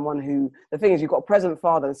someone who, the thing is, you've got a present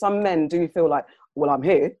father, and some men do feel like, well, I'm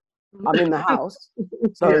here, I'm in the house.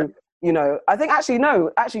 So, you know, I think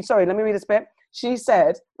sorry, let me read this bit. She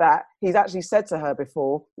said that he's actually said to her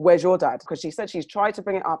before, where's your dad? Because she said she's tried to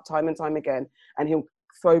bring it up time and time again, and he'll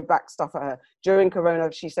throw back stuff at her. During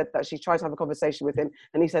Corona, she said that she tried to have a conversation with him,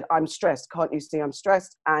 and he said, I'm stressed. Can't you see I'm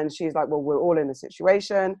stressed? And she's like, well, we're all in a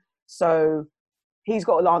situation. So he's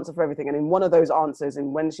got an answer for everything. And in one of those answers,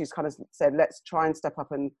 and when she's kind of said, let's try and step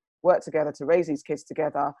up and work together to raise these kids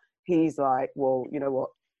together, he's like, well, you know what?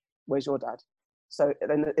 Where's your dad? So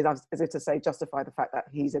then, as if to say, justify the fact that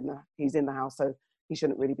he's in the house, so he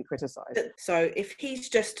shouldn't really be criticised. So if he's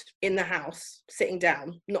just in the house, sitting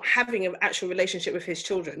down, not having an actual relationship with his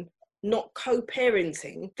children, not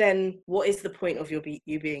co-parenting, then what is the point of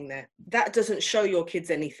you being there? That doesn't show your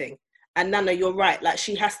kids anything. And Nana, you're right. Like,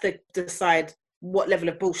 she has to decide what level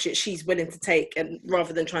of bullshit she's willing to take, and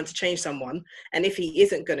rather than trying to change someone. And if he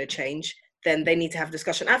isn't going to change, then they need to have a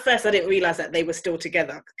discussion. At first, I didn't realise that they were still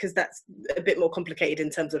together, because that's a bit more complicated in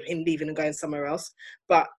terms of him leaving and going somewhere else.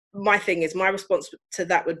 But my thing is, my response to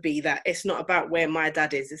that would be that it's not about where my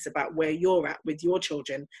dad is, it's about where you're at with your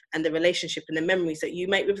children and the relationship and the memories that you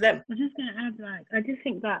make with them. I'm just going to add, like, I just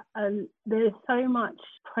think that there's so much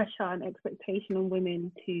pressure and expectation on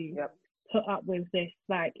women to put up with this.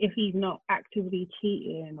 Like, if he's not actively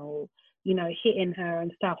cheating or, you know, hitting her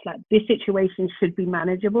and stuff, like, this situation should be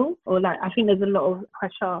manageable. Or, like, I think there's a lot of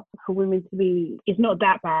pressure for women to be, it's not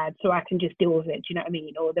that bad, so I can just deal with it, do you know what I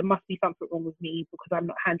mean? Or there must be something wrong with me because I'm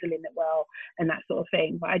not handling it well, and that sort of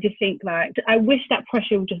thing. But I just think, like, I wish that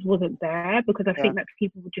pressure just wasn't there, because I think that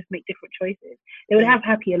people would just make different choices. They would have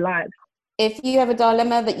happier lives. If you have a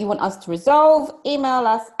dilemma that you want us to resolve, email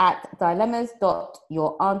us at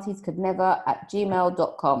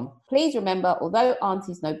dilemmas.yourauntiescouldnever@gmail.com. Please remember, although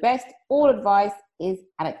aunties know best, all advice is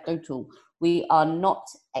anecdotal. We are not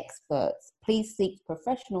experts. Please seek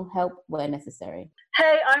professional help where necessary.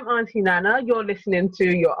 Hey, I'm Auntie Nana. You're listening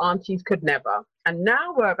to Your Aunties Could Never. And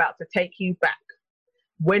now we're about to take you back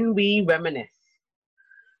when we reminisce.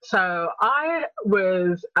 So I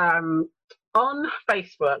was on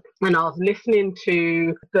Facebook, and I was listening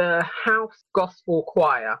to the House Gospel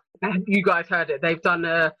Choir. You guys heard it. They've done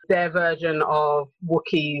their version of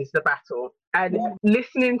Wookiees, The Battle. And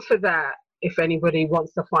listening to that, if anybody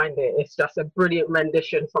wants to find it, it's just a brilliant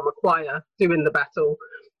rendition from a choir doing The Battle.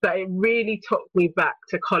 But it really took me back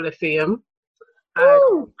to Colosseum.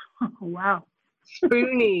 Wow.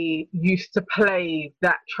 Spoonie used to play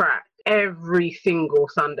that track every single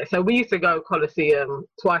Sunday. So we used to go Colosseum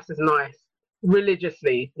twice as nice,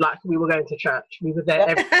 religiously, like we were going to church. We were there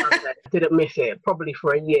every Sunday. Didn't miss it. Probably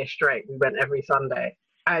for a year straight, we went every Sunday.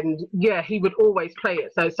 And yeah, he would always play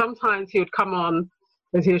it. So sometimes he would come on,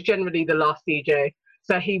 because he was generally the last DJ.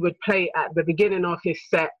 So he would play at the beginning of his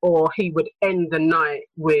set, or he would end the night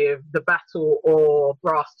with The Battle or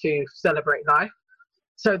Brass to Celebrate Life.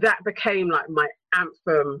 So that became like my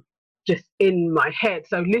anthem just in my head.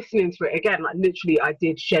 So listening to it again, like literally I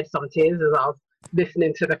did shed some tears as I was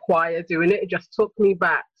listening to the choir doing it. It just took me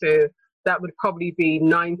back to, that would probably be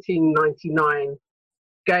 1999,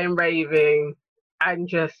 going raving and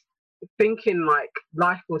just thinking like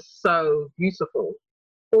life was so beautiful.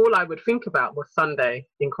 All I would think about was Sunday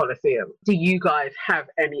in Colosseum. Do you guys have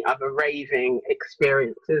any other raving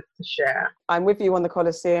experiences to share? I'm with you on the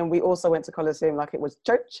Colosseum. We also went to Colosseum like it was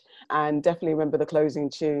church, and definitely remember the closing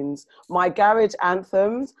tunes. My garage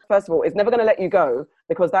anthems, first of all, it's Never Gonna Let You Go,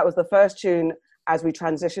 because that was the first tune as we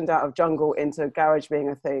transitioned out of jungle into garage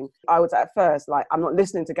being a thing. I was at first like, I'm not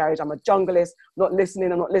listening to garage, I'm a junglist, I'm not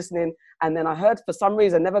listening. And then I heard, for some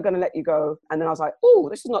reason, Never Gonna Let You Go. And then I was like, oh,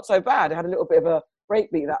 this is not so bad. It had a little bit of a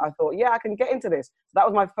breakbeat that I thought, yeah, I can get into this. So that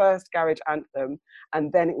was my first garage anthem. And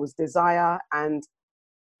then it was Desire. And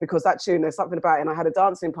because that tune, there's something about it. And I had a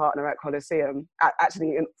dancing partner at Colosseum.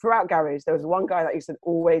 Throughout garage, there was one guy that used to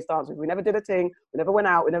always dance with. We never did a thing. We never went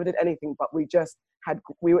out. We never did anything. But we just had,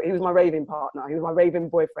 he was my raving partner. He was my raving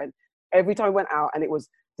boyfriend. every time we went out, and it was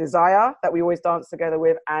Desire that we always danced together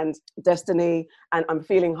with, and Destiny, and I'm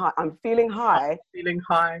Feeling High. I'm Feeling High. Feeling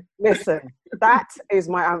High. Listen, that is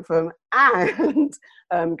my anthem. And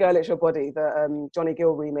Girl, It's Your Body, the Johnny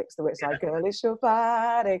Gill remix, the it's like, Girl, It's Your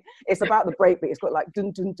Body. It's about the breakbeat. It's got like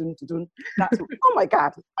dun dun dun dun dun. That's oh my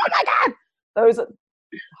god. Those are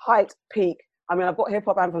height, peak. I mean, I've got hip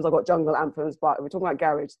hop anthems, I've got jungle anthems, but if we're talking about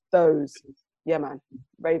garage, those, yeah, man,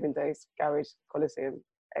 raving days, garage, Coliseum,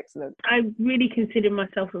 excellent. I really consider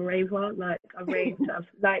myself a raver. Like, I rave.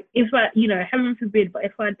 Like, if I, heaven forbid, but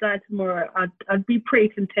if I died tomorrow, I'd be pretty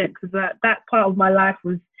content, because that part of my life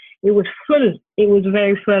was full. It was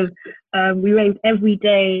very full. We raved every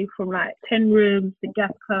day, from like 10 Rooms, the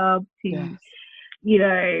Gas Club, to,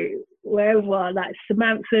 wherever, like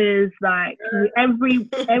Samantha's, like every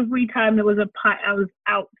time there was a party, I was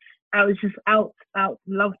out. I was just out,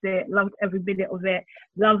 loved it, loved every minute of it.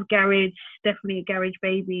 Loved garage, definitely a garage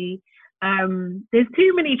baby. There's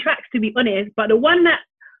too many tracks, to be honest, but the one that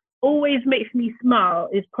always makes me smile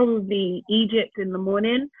is probably Egypt in the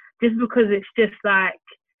Morning, just because it's just like,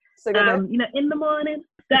 in the morning,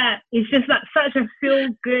 that it's just like such a feel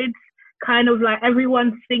good kind of like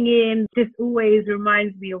everyone singing, just always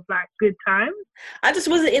reminds me of like good times. I just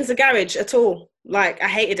wasn't into garage at all. Like, I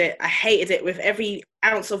hated it with every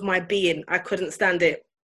ounce of my being. I couldn't stand it.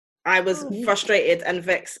 I was frustrated and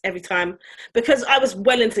vexed every time, because I was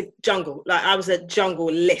well into jungle. Like, I was a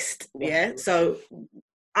jungle list, yeah? So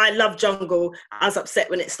I love jungle. I was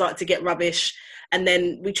upset when it started to get rubbish. And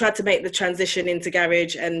then we tried to make the transition into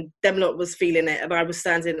garage, and them lot was feeling it. And I was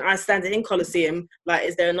standing in Coliseum, like,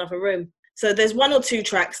 is there another room? So there's one or two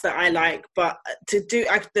tracks that I like, but to do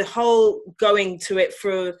the whole going to it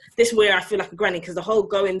through this, where I feel like a granny, because the whole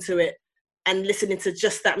going to it and listening to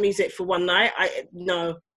just that music for one night,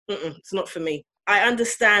 it's not for me. I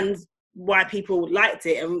understand why people liked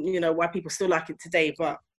it, and why people still like it today,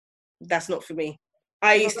 but that's not for me.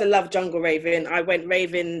 I used to love jungle raving. I went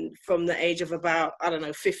raving from the age of about,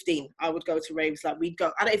 15. I would go to raves. Like, we'd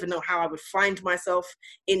go, I don't even know how I would find myself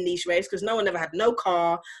in these raves, because no one ever had no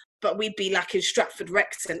car, but we'd be like in Stratford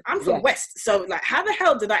Wrexham. I'm from West, so like, how the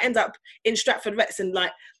hell did I end up in Stratford Wrexham?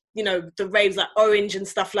 Like, the raves like Orange and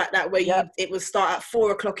stuff like that, where it would start at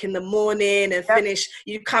 4:00 in the morning and finish,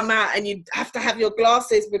 you come out and you have to have your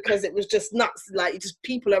glasses, because it was just nuts, like just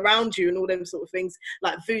people around you and all them sort of things,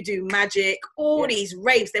 like Voodoo Magic, all these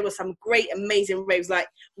raves. There were some great, amazing raves. Like,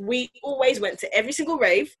 we always went to every single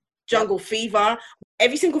rave, Jungle Fever,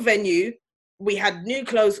 every single venue. We had new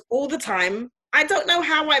clothes all the time. I don't know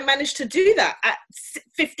how I managed to do that at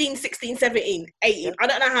 15, 16, 17, 18. I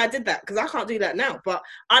don't know how I did that, because I can't do that now. But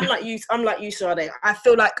I'm like you, Sade. I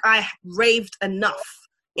feel like I raved enough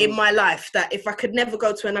in my life that if I could never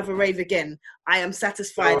go to another rave again, I am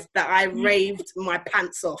satisfied that I raved my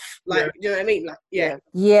pants off. Like, you know what I mean? Like,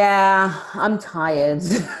 Yeah, I'm tired.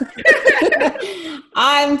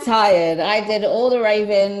 I'm tired. I did all the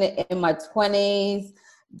raving in my 20s.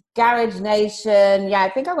 Garage Nation, I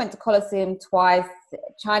think I went to Coliseum twice.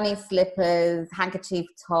 Chinese slippers, handkerchief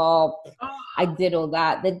top. I did all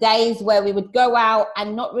that. The days where we would go out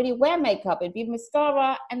and not really wear makeup, it'd be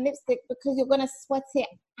mascara and lipstick, because you're going to sweat it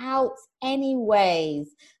out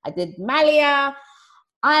anyways. I did Malia,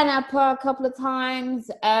 Iron Apple a couple of times.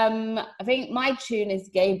 I think my tune is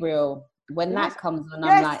Gabriel. When that comes on,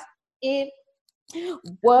 I'm like, it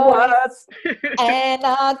was and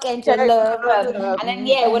I can't love her. And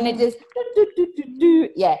then when it just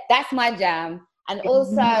that's my jam. And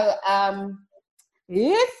also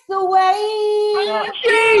it's the way,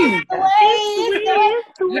 it's the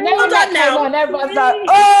way. Hold on now. Everyone's like,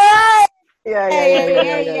 oh yeah.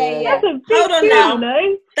 Hold on now.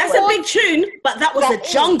 That's a big tune, but that was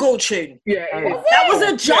a jungle tune. That was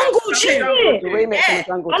a jungle tune.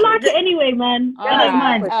 I like it anyway, man. I don't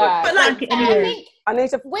mind. But like, I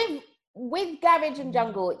think with garage and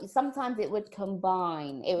jungle, sometimes it would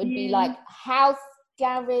combine. It would be like house,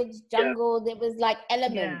 garage, jungle. There was like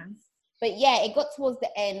elements. But it got towards the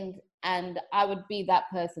end, and I would be that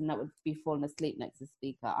person that would be falling asleep next to the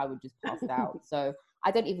speaker. I would just pass out. So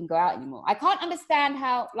I don't even go out anymore. I can't understand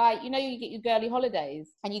how, like, you get your girly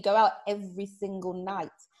holidays and you go out every single night.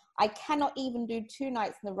 I cannot even do 2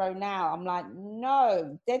 nights in a row now. I'm like,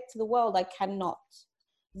 no, dead to the world. I cannot.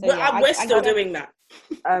 So, we're still doing that.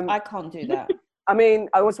 I can't do that. I mean,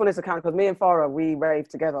 I always wanted to count, because me and Farah, we raved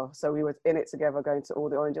together. So we were in it together, going to all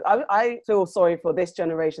the Oranges. I feel sorry for this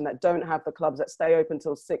generation that don't have the clubs that stay open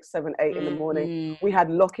till 6, 7, 8 in the morning. We had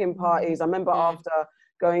lock-in parties. I remember after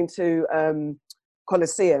going to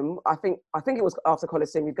Coliseum, I think it was after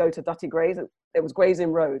Coliseum, you'd go to Dutty Gray's. It was Gray's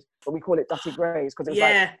Inn Road, but we call it Dutty Gray's, because it was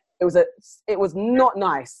like It was not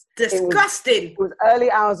nice. Disgusting. It was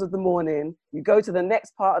early hours of the morning. You go to the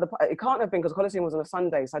next part of the party. It can't have been because Coliseum was on a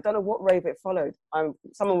Sunday, so I don't know what rave it followed.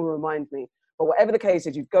 Someone will remind me. But whatever the case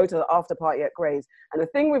is, you'd go to the after party at Gray's. And the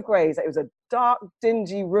thing with Gray's, it was a dark,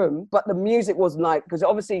 dingy room, but the music was like, because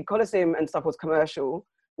obviously Coliseum and stuff was commercial.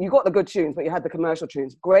 You got the good tunes, but you had the commercial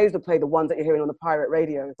tunes. Gray's would play the ones that you're hearing on the pirate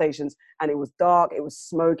radio stations. And it was dark, it was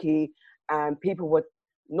smoky, and people were,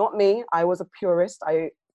 not me, I was a purist.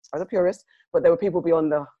 I was a purist, but there were people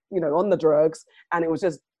beyond the, on the drugs, and it was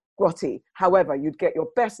just grotty. However, you'd get your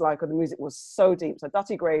best like, because the music was so deep. So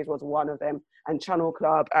Dutty Grays was one of them, and Channel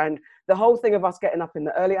Club, and the whole thing of us getting up in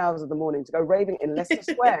the early hours of the morning to go raving in Leicester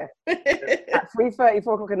Square at 3:30,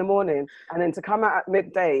 4 o'clock in the morning, and then to come out at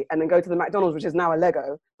midday and then go to the McDonald's, which is now a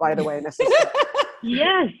Lego, by the way, in Leicester Square.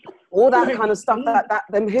 Yes. All that kind of stuff,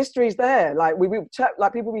 them history's there. Like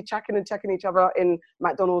people be checking each other out in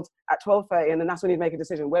McDonald's at 12:30, and then that's when you'd make a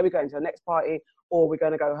decision: where we're going to the next party, or we're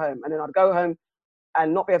going to go home. And then I'd go home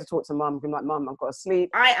and not be able to talk to mum. Be like, Mum, I've got to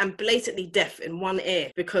sleep. I am blatantly deaf in one ear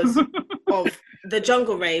because of the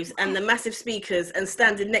jungle raves and the massive speakers and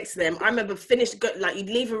standing next to them. I remember you'd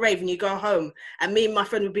leave a rave and you go home, and me and my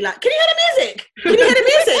friend would be like, "Can you hear the music? Can you hear the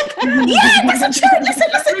music? Yeah, that's a tune. Listen."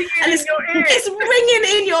 And it's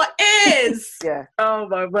ringing in your ears. Yeah. Oh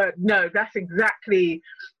my word. No, that's exactly.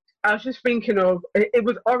 I was just thinking of, it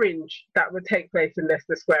was Orange that would take place in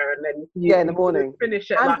Leicester Square, and then in the morning.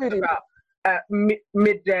 Finish it about at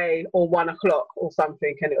midday or 1 o'clock or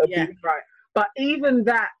something, and it would be right. But even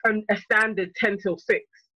that, a standard 10 till 6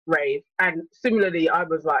 rave, and similarly, I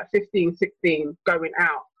was like 15, 16 going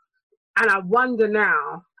out. And I wonder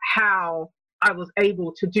now how I was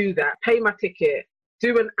able to do that, pay my ticket,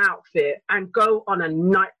 do an outfit, and go on a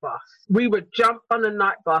night bus. We would jump on a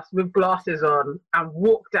night bus with glasses on and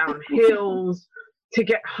walk down hills to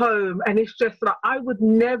get home. And it's just like, I would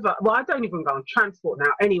never, well, I don't even go on transport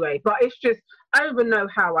now anyway, but it's just, I don't even know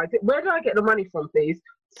how I did. Where did I get the money from, please?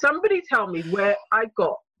 Somebody tell me where I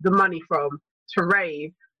got the money from to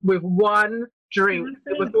rave with one drink.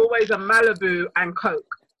 It was always a Malibu and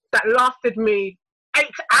Coke that lasted me 8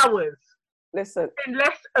 hours. Listen.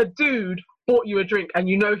 Unless a dude bought you a drink and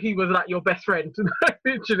he was like your best friend.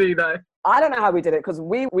 Literally though. I don't know how we did it, because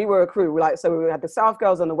we were a crew. So we had the South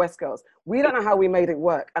girls and the West girls. We don't know how we made it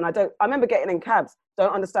work. And I remember getting in cabs.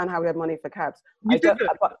 Don't understand how we had money for cabs.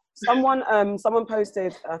 But someone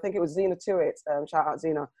posted, I think it was Zena Tuitt, shout out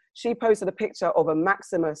Zena. She posted a picture of a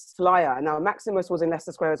Maximus flyer. Now Maximus was in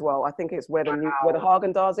Leicester Square as well. I think it's where the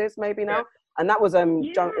Haagen-Dazs is maybe now. Yeah. And that was it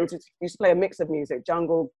used to play a mix of music,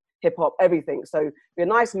 jungle, hip hop, everything. So it'd be a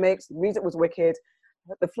nice mix. Music was wicked.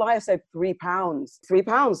 The flyer said £3.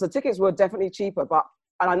 £3. The tickets were definitely cheaper,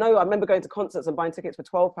 and I remember going to concerts and buying tickets for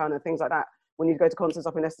 £12 and things like that. When you go to concerts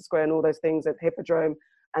up in Leicester Square and all those things at Hippodrome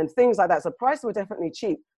and things like that. So prices were definitely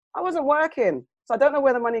cheap. I wasn't working, so I don't know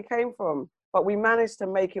where the money came from, but we managed to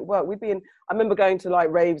make it work. I remember going to like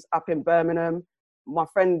raves up in Birmingham. My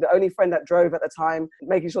friend, the only friend that drove at the time,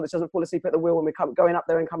 making sure that she doesn't fall asleep at the wheel when we going up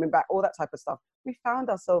there and coming back, all that type of stuff. We found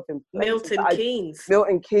ourselves in Milton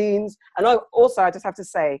Keynes. And I just have to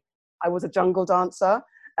say, I was a jungle dancer.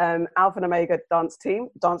 Alpha and Omega dance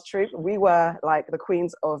troupe. We were like the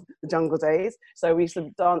queens of the jungle days. So we used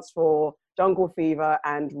to dance for Jungle Fever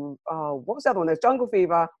and, what was the other one? There's Jungle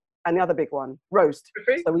Fever and the other big one, Roast.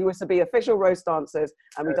 So we used to be official Roast dancers,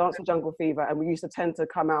 and we danced for Jungle Fever, and we used to tend to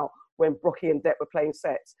come out when Brocky and Depp were playing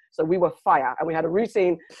sets. So we were fire, and we had a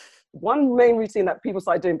routine, one main routine that people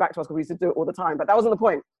started doing back to us because we used to do it all the time, but that wasn't the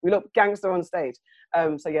point. We looked gangster on stage.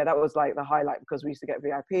 So yeah, that was like the highlight, because we used to get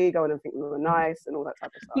VIP, go in and think we were nice and all that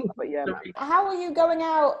type of stuff. But yeah, man. How were you going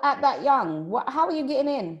out at that young? How were you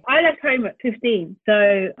getting in? I left home at 15,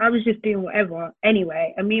 so I was just doing whatever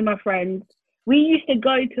anyway. And me and my friends, we used to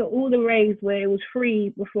go to all the raves where it was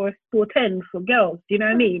free before 4:10 for girls, do you know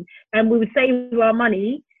what I mean? And we would save our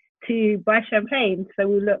money to buy champagne so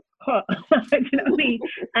we look hot, do you know what I mean?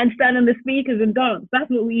 And stand on the speakers and dance.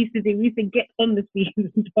 That's what we used to do. We used to get on the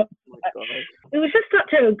speakers and dance. It was just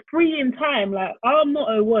such a freeing time. Like, our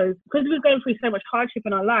motto was, because we were going through so much hardship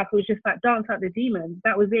in our life, it was just like dance out the demons.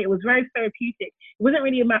 That was it. It was very therapeutic. It wasn't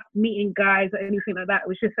really about meeting guys or anything like that. It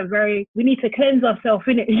was just we need to cleanse ourselves,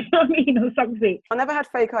 innit? You know what I mean? Or something. I never had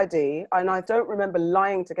fake ID, and I don't remember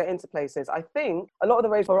lying to get into places. I think a lot of the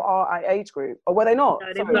raves were our age group, or were they not?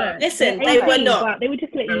 No, they weren't. Listen, they were not. But they would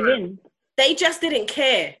just let you in. They just didn't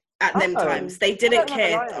care. at them times. They didn't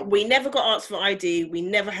care. Lion. We never got asked for ID. We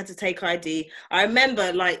never had to take ID. I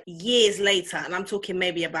remember like years later, and I'm talking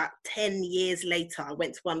maybe about 10 years later, I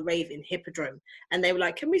went to one rave in Hippodrome and they were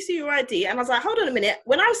like, can we see your ID? And I was like, hold on a minute.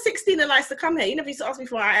 When I was 16 and I used to come here, you never used to ask me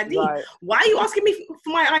for my ID. Right. Why are you asking me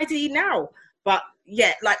for my ID now? But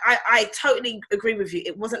yeah, like I totally agree with you.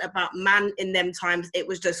 It wasn't about man in them times. It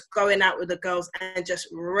was just going out with the girls and just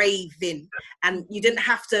raving. And you didn't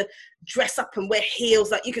have to dress up and wear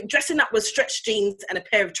heels. Like you could dressing up with stretch jeans and a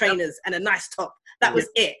pair of trainers and a nice top. That was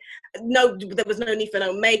it. No, there was no need for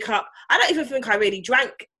no makeup. I don't even think I really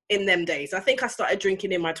drank in them days. I think I started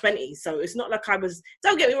drinking in my 20s. So it's not like I was,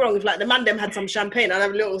 don't get me wrong, if like the man them had some champagne, I'd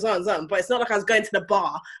have a little something, but it's not like I was going to the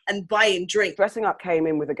bar and buying drinks. Dressing up came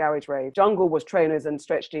in with a garage rave. Jungle was trainers and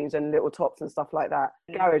stretch jeans and little tops and stuff like that.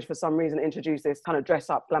 Garage, for some reason, introduced this kind of dress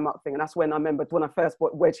up, glam up thing. And that's when I remember when I first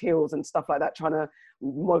bought wedge heels and stuff like that, trying to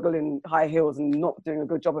model in high heels and not doing a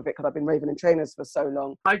good job of it because I've been raving in trainers for so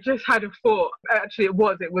long. I just had a thought. Actually, it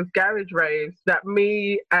was garage raves that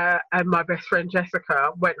me and my best friend Jessica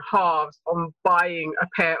went halves on buying a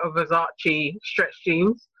pair of Versace stretch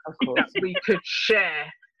jeans that we could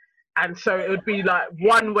share. And so it would be like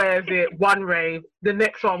one wears it, one rave, the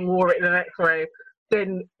next one wore it the next rave.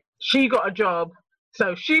 Then she got a job,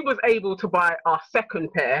 so she was able to buy our second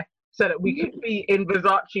pair so that we could be in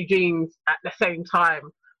Versace jeans at the same time.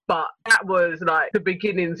 But that was like the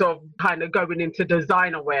beginnings of kind of going into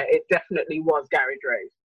designer wear. It definitely was garage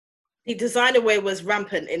raves. The designer wear was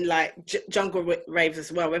rampant in like jungle raves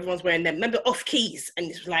as well. Everyone's wearing them. Remember Off Keys, and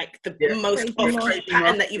it's like the most off-key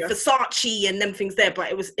pattern that you Versace and them things there. But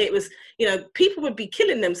it was you know, people would be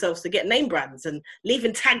killing themselves to get name brands and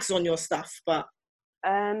leaving tags on your stuff.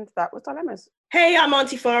 And that was Dilemmas. Hey, I'm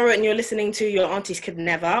Auntie Farah, and you're listening to Your Aunties Could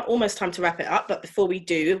Never. Almost time to wrap it up. But before we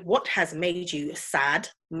do, what has made you sad,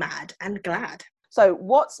 mad, and glad? So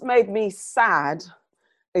what's made me sad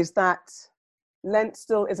is that Lent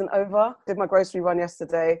still isn't over. Did my grocery run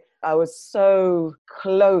yesterday. I was so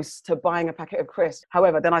close to buying a packet of crisps.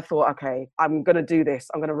 However, then I thought, okay, I'm going to do this.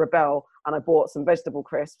 I'm going to rebel. And I bought some vegetable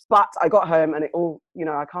crisps. But I got home and it all, you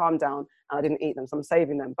know, I calmed down and I didn't eat them. So I'm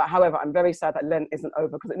saving them. But however, I'm very sad that Lent isn't over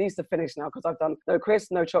because it needs to finish now because I've done no crisps,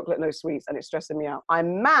 no chocolate, no sweets, and it's stressing me out.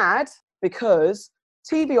 I'm mad because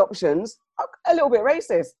TV options are a little bit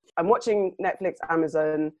racist. I'm watching Netflix,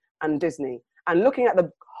 Amazon, and Disney and looking at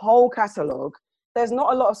the whole catalogue. There's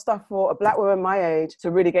not a lot of stuff for a black woman my age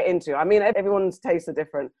to really get into. I mean, everyone's tastes are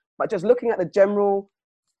different, but just looking at the general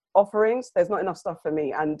offerings, there's not enough stuff for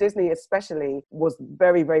me. And Disney especially was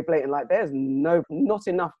very, very blatant. Like there's not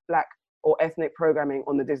enough black or ethnic programming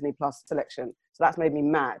on the Disney Plus selection. So that's made me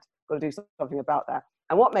mad. Got to do something about that.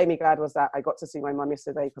 And what made me glad was that I got to see my mum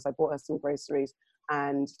yesterday because I bought her some groceries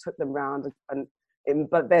and took them round.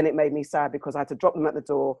 But then it made me sad because I had to drop them at the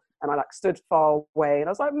door and I like stood far away and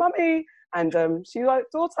I was like, Mummy. And she was like,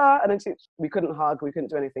 daughter. And then we couldn't hug, we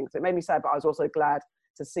couldn't do anything. So it made me sad, but I was also glad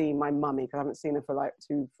to see my mummy because I haven't seen her for like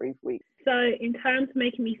 2-3 weeks. So in terms of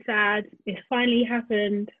making me sad, it finally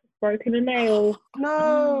happened. Broken a nail.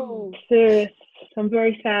 No. So I'm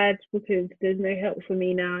very sad because there's no help for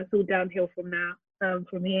me now. It's all downhill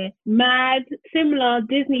from here. Mad, similar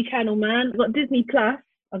Disney Channel, man. I've got Disney Plus.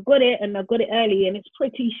 I got it and I got it early and it's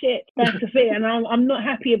pretty shit. That's the thing. And I'm not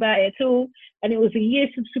happy about it at all. And it was a year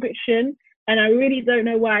subscription and I really don't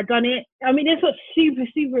know why I done it. I mean, it's not super,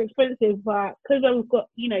 super expensive, but because I've got,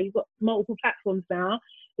 you've got multiple platforms now,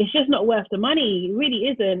 it's just not worth the money. It really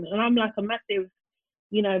isn't. And I'm like a massive,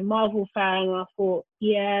 Marvel fan. And I thought,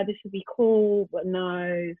 yeah, this would be cool, but no,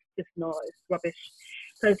 it's just not. It's rubbish.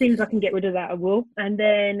 So as soon as I can get rid of that, I will. And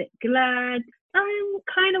then glad. I'm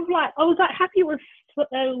kind of like, I was like happy it was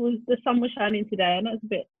the sun was shining today. I know it's a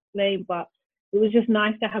bit lame, but it was just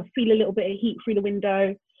nice to feel a little bit of heat through the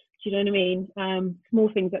window. Do you know what I mean? Small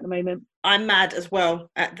things at the moment. I'm mad as well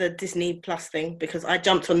at the Disney Plus thing because I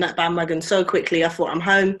jumped on that bandwagon so quickly. I thought, I'm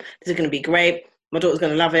home. This is going to be great. My daughter's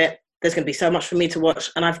going to love it. There's going to be so much for me to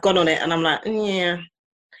watch. And I've gone on it and I'm like, yeah.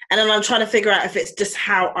 And then I'm trying to figure out if it's just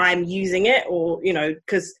how I'm using it or,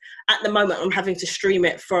 because at the moment I'm having to stream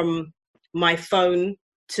it from my phone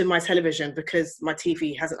to my television because my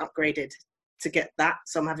TV hasn't upgraded to get that.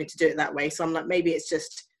 So I'm having to do it that way. So I'm like, maybe it's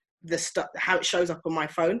just the stuff, how it shows up on my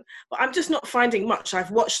phone. But I'm just not finding much.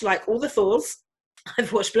 I've watched like all the Thors.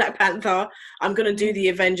 I've watched Black Panther. I'm going to do the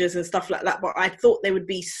Avengers and stuff like that. But I thought there would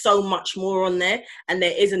be so much more on there. And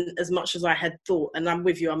there isn't as much as I had thought. And I'm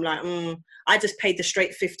with you. I'm like, I just paid the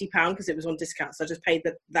straight £50 because it was on discount. So I just paid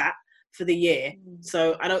that for the year.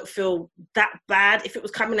 So I don't feel that bad. If it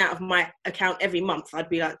was coming out of my account every month, I'd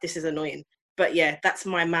be like, this is annoying. But yeah, that's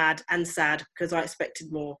my mad and sad because I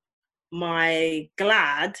expected more. my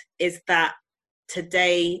glad is that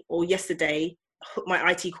today or yesterday,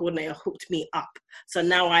 my IT coordinator hooked me up. So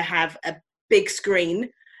now I have a big screen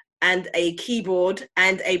and a keyboard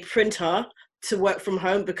and a printer to work from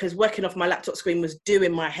home, because working off my laptop screen was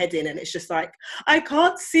doing my head in, and it's just like, I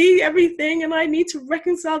can't see everything and I need to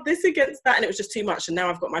reconcile this against that, and it was just too much. And now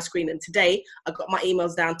I've got my screen, and today I got my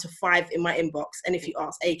emails down to 5 in my inbox, and if you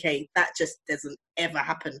ask AK, that just doesn't ever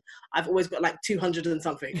happen. I've always got like 200 and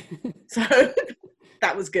something. So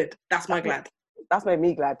that was good. That's my glad. That's made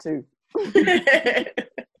me glad too.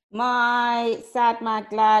 My sad, my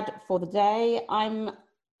glad for the day. I'm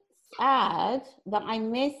sad that I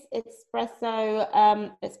miss espresso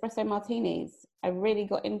martinis. I really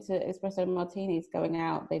got into espresso martinis going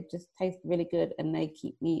out. They just taste really good and they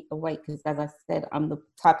keep me awake, because as I said, I'm the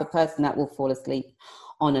type of person that will fall asleep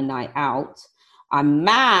on a night out. I'm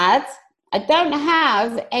mad I don't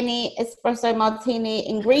have any espresso martini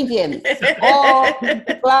ingredients or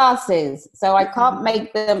glasses, so I can't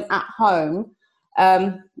make them at home.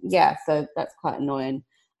 Yeah, so that's quite annoying.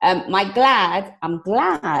 I'm glad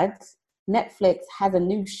Netflix has a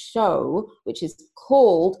new show which is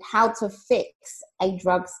called How to Fix a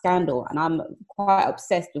Drug Scandal, and I'm quite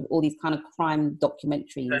obsessed with all these kind of crime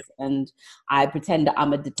documentaries, and I pretend that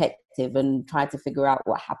I'm a detective and try to figure out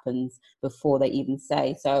what happens before they even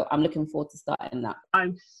say. So I'm looking forward to starting that.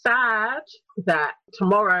 I'm sad that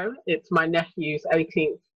tomorrow it's my nephew's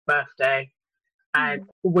 18th birthday, and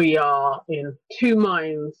we are in two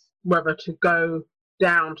minds whether to go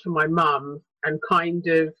down to my mum's and kind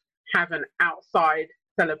of have an outside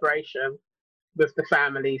celebration with the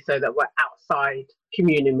family, so that we're outside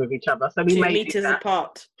communing with each other. So we 2 may meters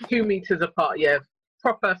apart. 2 meters apart, yeah,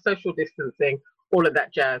 proper social distancing, all of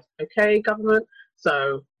that jazz. Okay, government.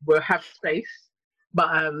 So we'll have space, but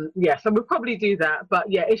yeah. So we'll probably do that. But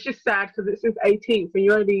yeah, it's just sad because it's his 18th, and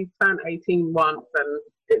you only turn 18 once, and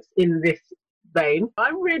it's in this vein.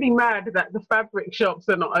 I'm really mad that the fabric shops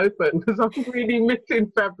are not open, because I'm really missing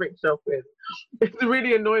fabric shopping. It's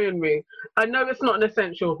really annoying me. I know it's not an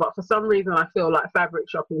essential, but for some reason I feel like fabric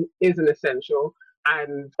shopping is an essential,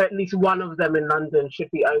 and at least one of them in London should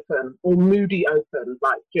be open, or moody open,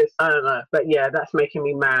 like just, I don't know. But yeah, that's making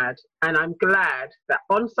me mad. And I'm glad that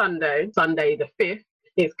on Sunday the 5th,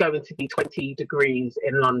 it's going to be 20 degrees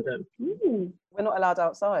in London. Ooh. We're not allowed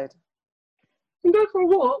outside. You can go for a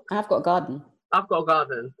walk. I've got a garden. I've got a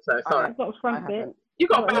garden, so sorry. I've got a front bit. You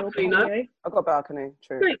got a balcony, no? I've got a balcony,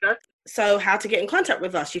 true. There you go. So how to get in contact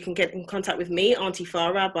with us? You can get in contact with me, Auntie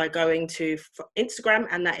Farah, by going to Instagram,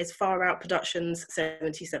 and that is Far Out Productions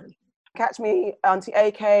 77. Catch me, Auntie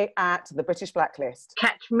AK, at the British Blacklist.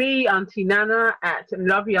 Catch me, Auntie Nana, at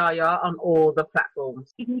Love Yaya on all the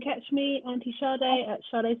platforms. You can catch me, Auntie Sade, at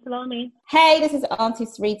Sade Salami. Hey, this is Auntie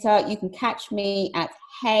Sarita. You can catch me at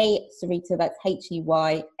Hey Sarita. That's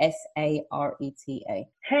HeySarita.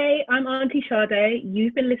 Hey, I'm Auntie Sade.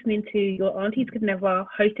 You've been listening to Your Aunties Could Never,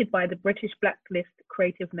 hosted by the British Blacklist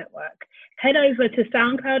Creative Network. Head over to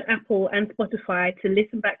SoundCloud, Apple, and Spotify to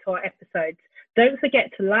listen back to our episodes. Don't forget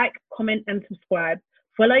to like, comment, and subscribe.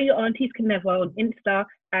 Follow Your Aunties Could Never on Insta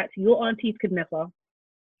at Your Aunties Could Never.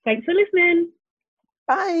 Thanks for listening.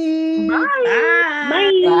 Bye. Bye.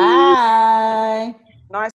 Bye. Bye. Bye.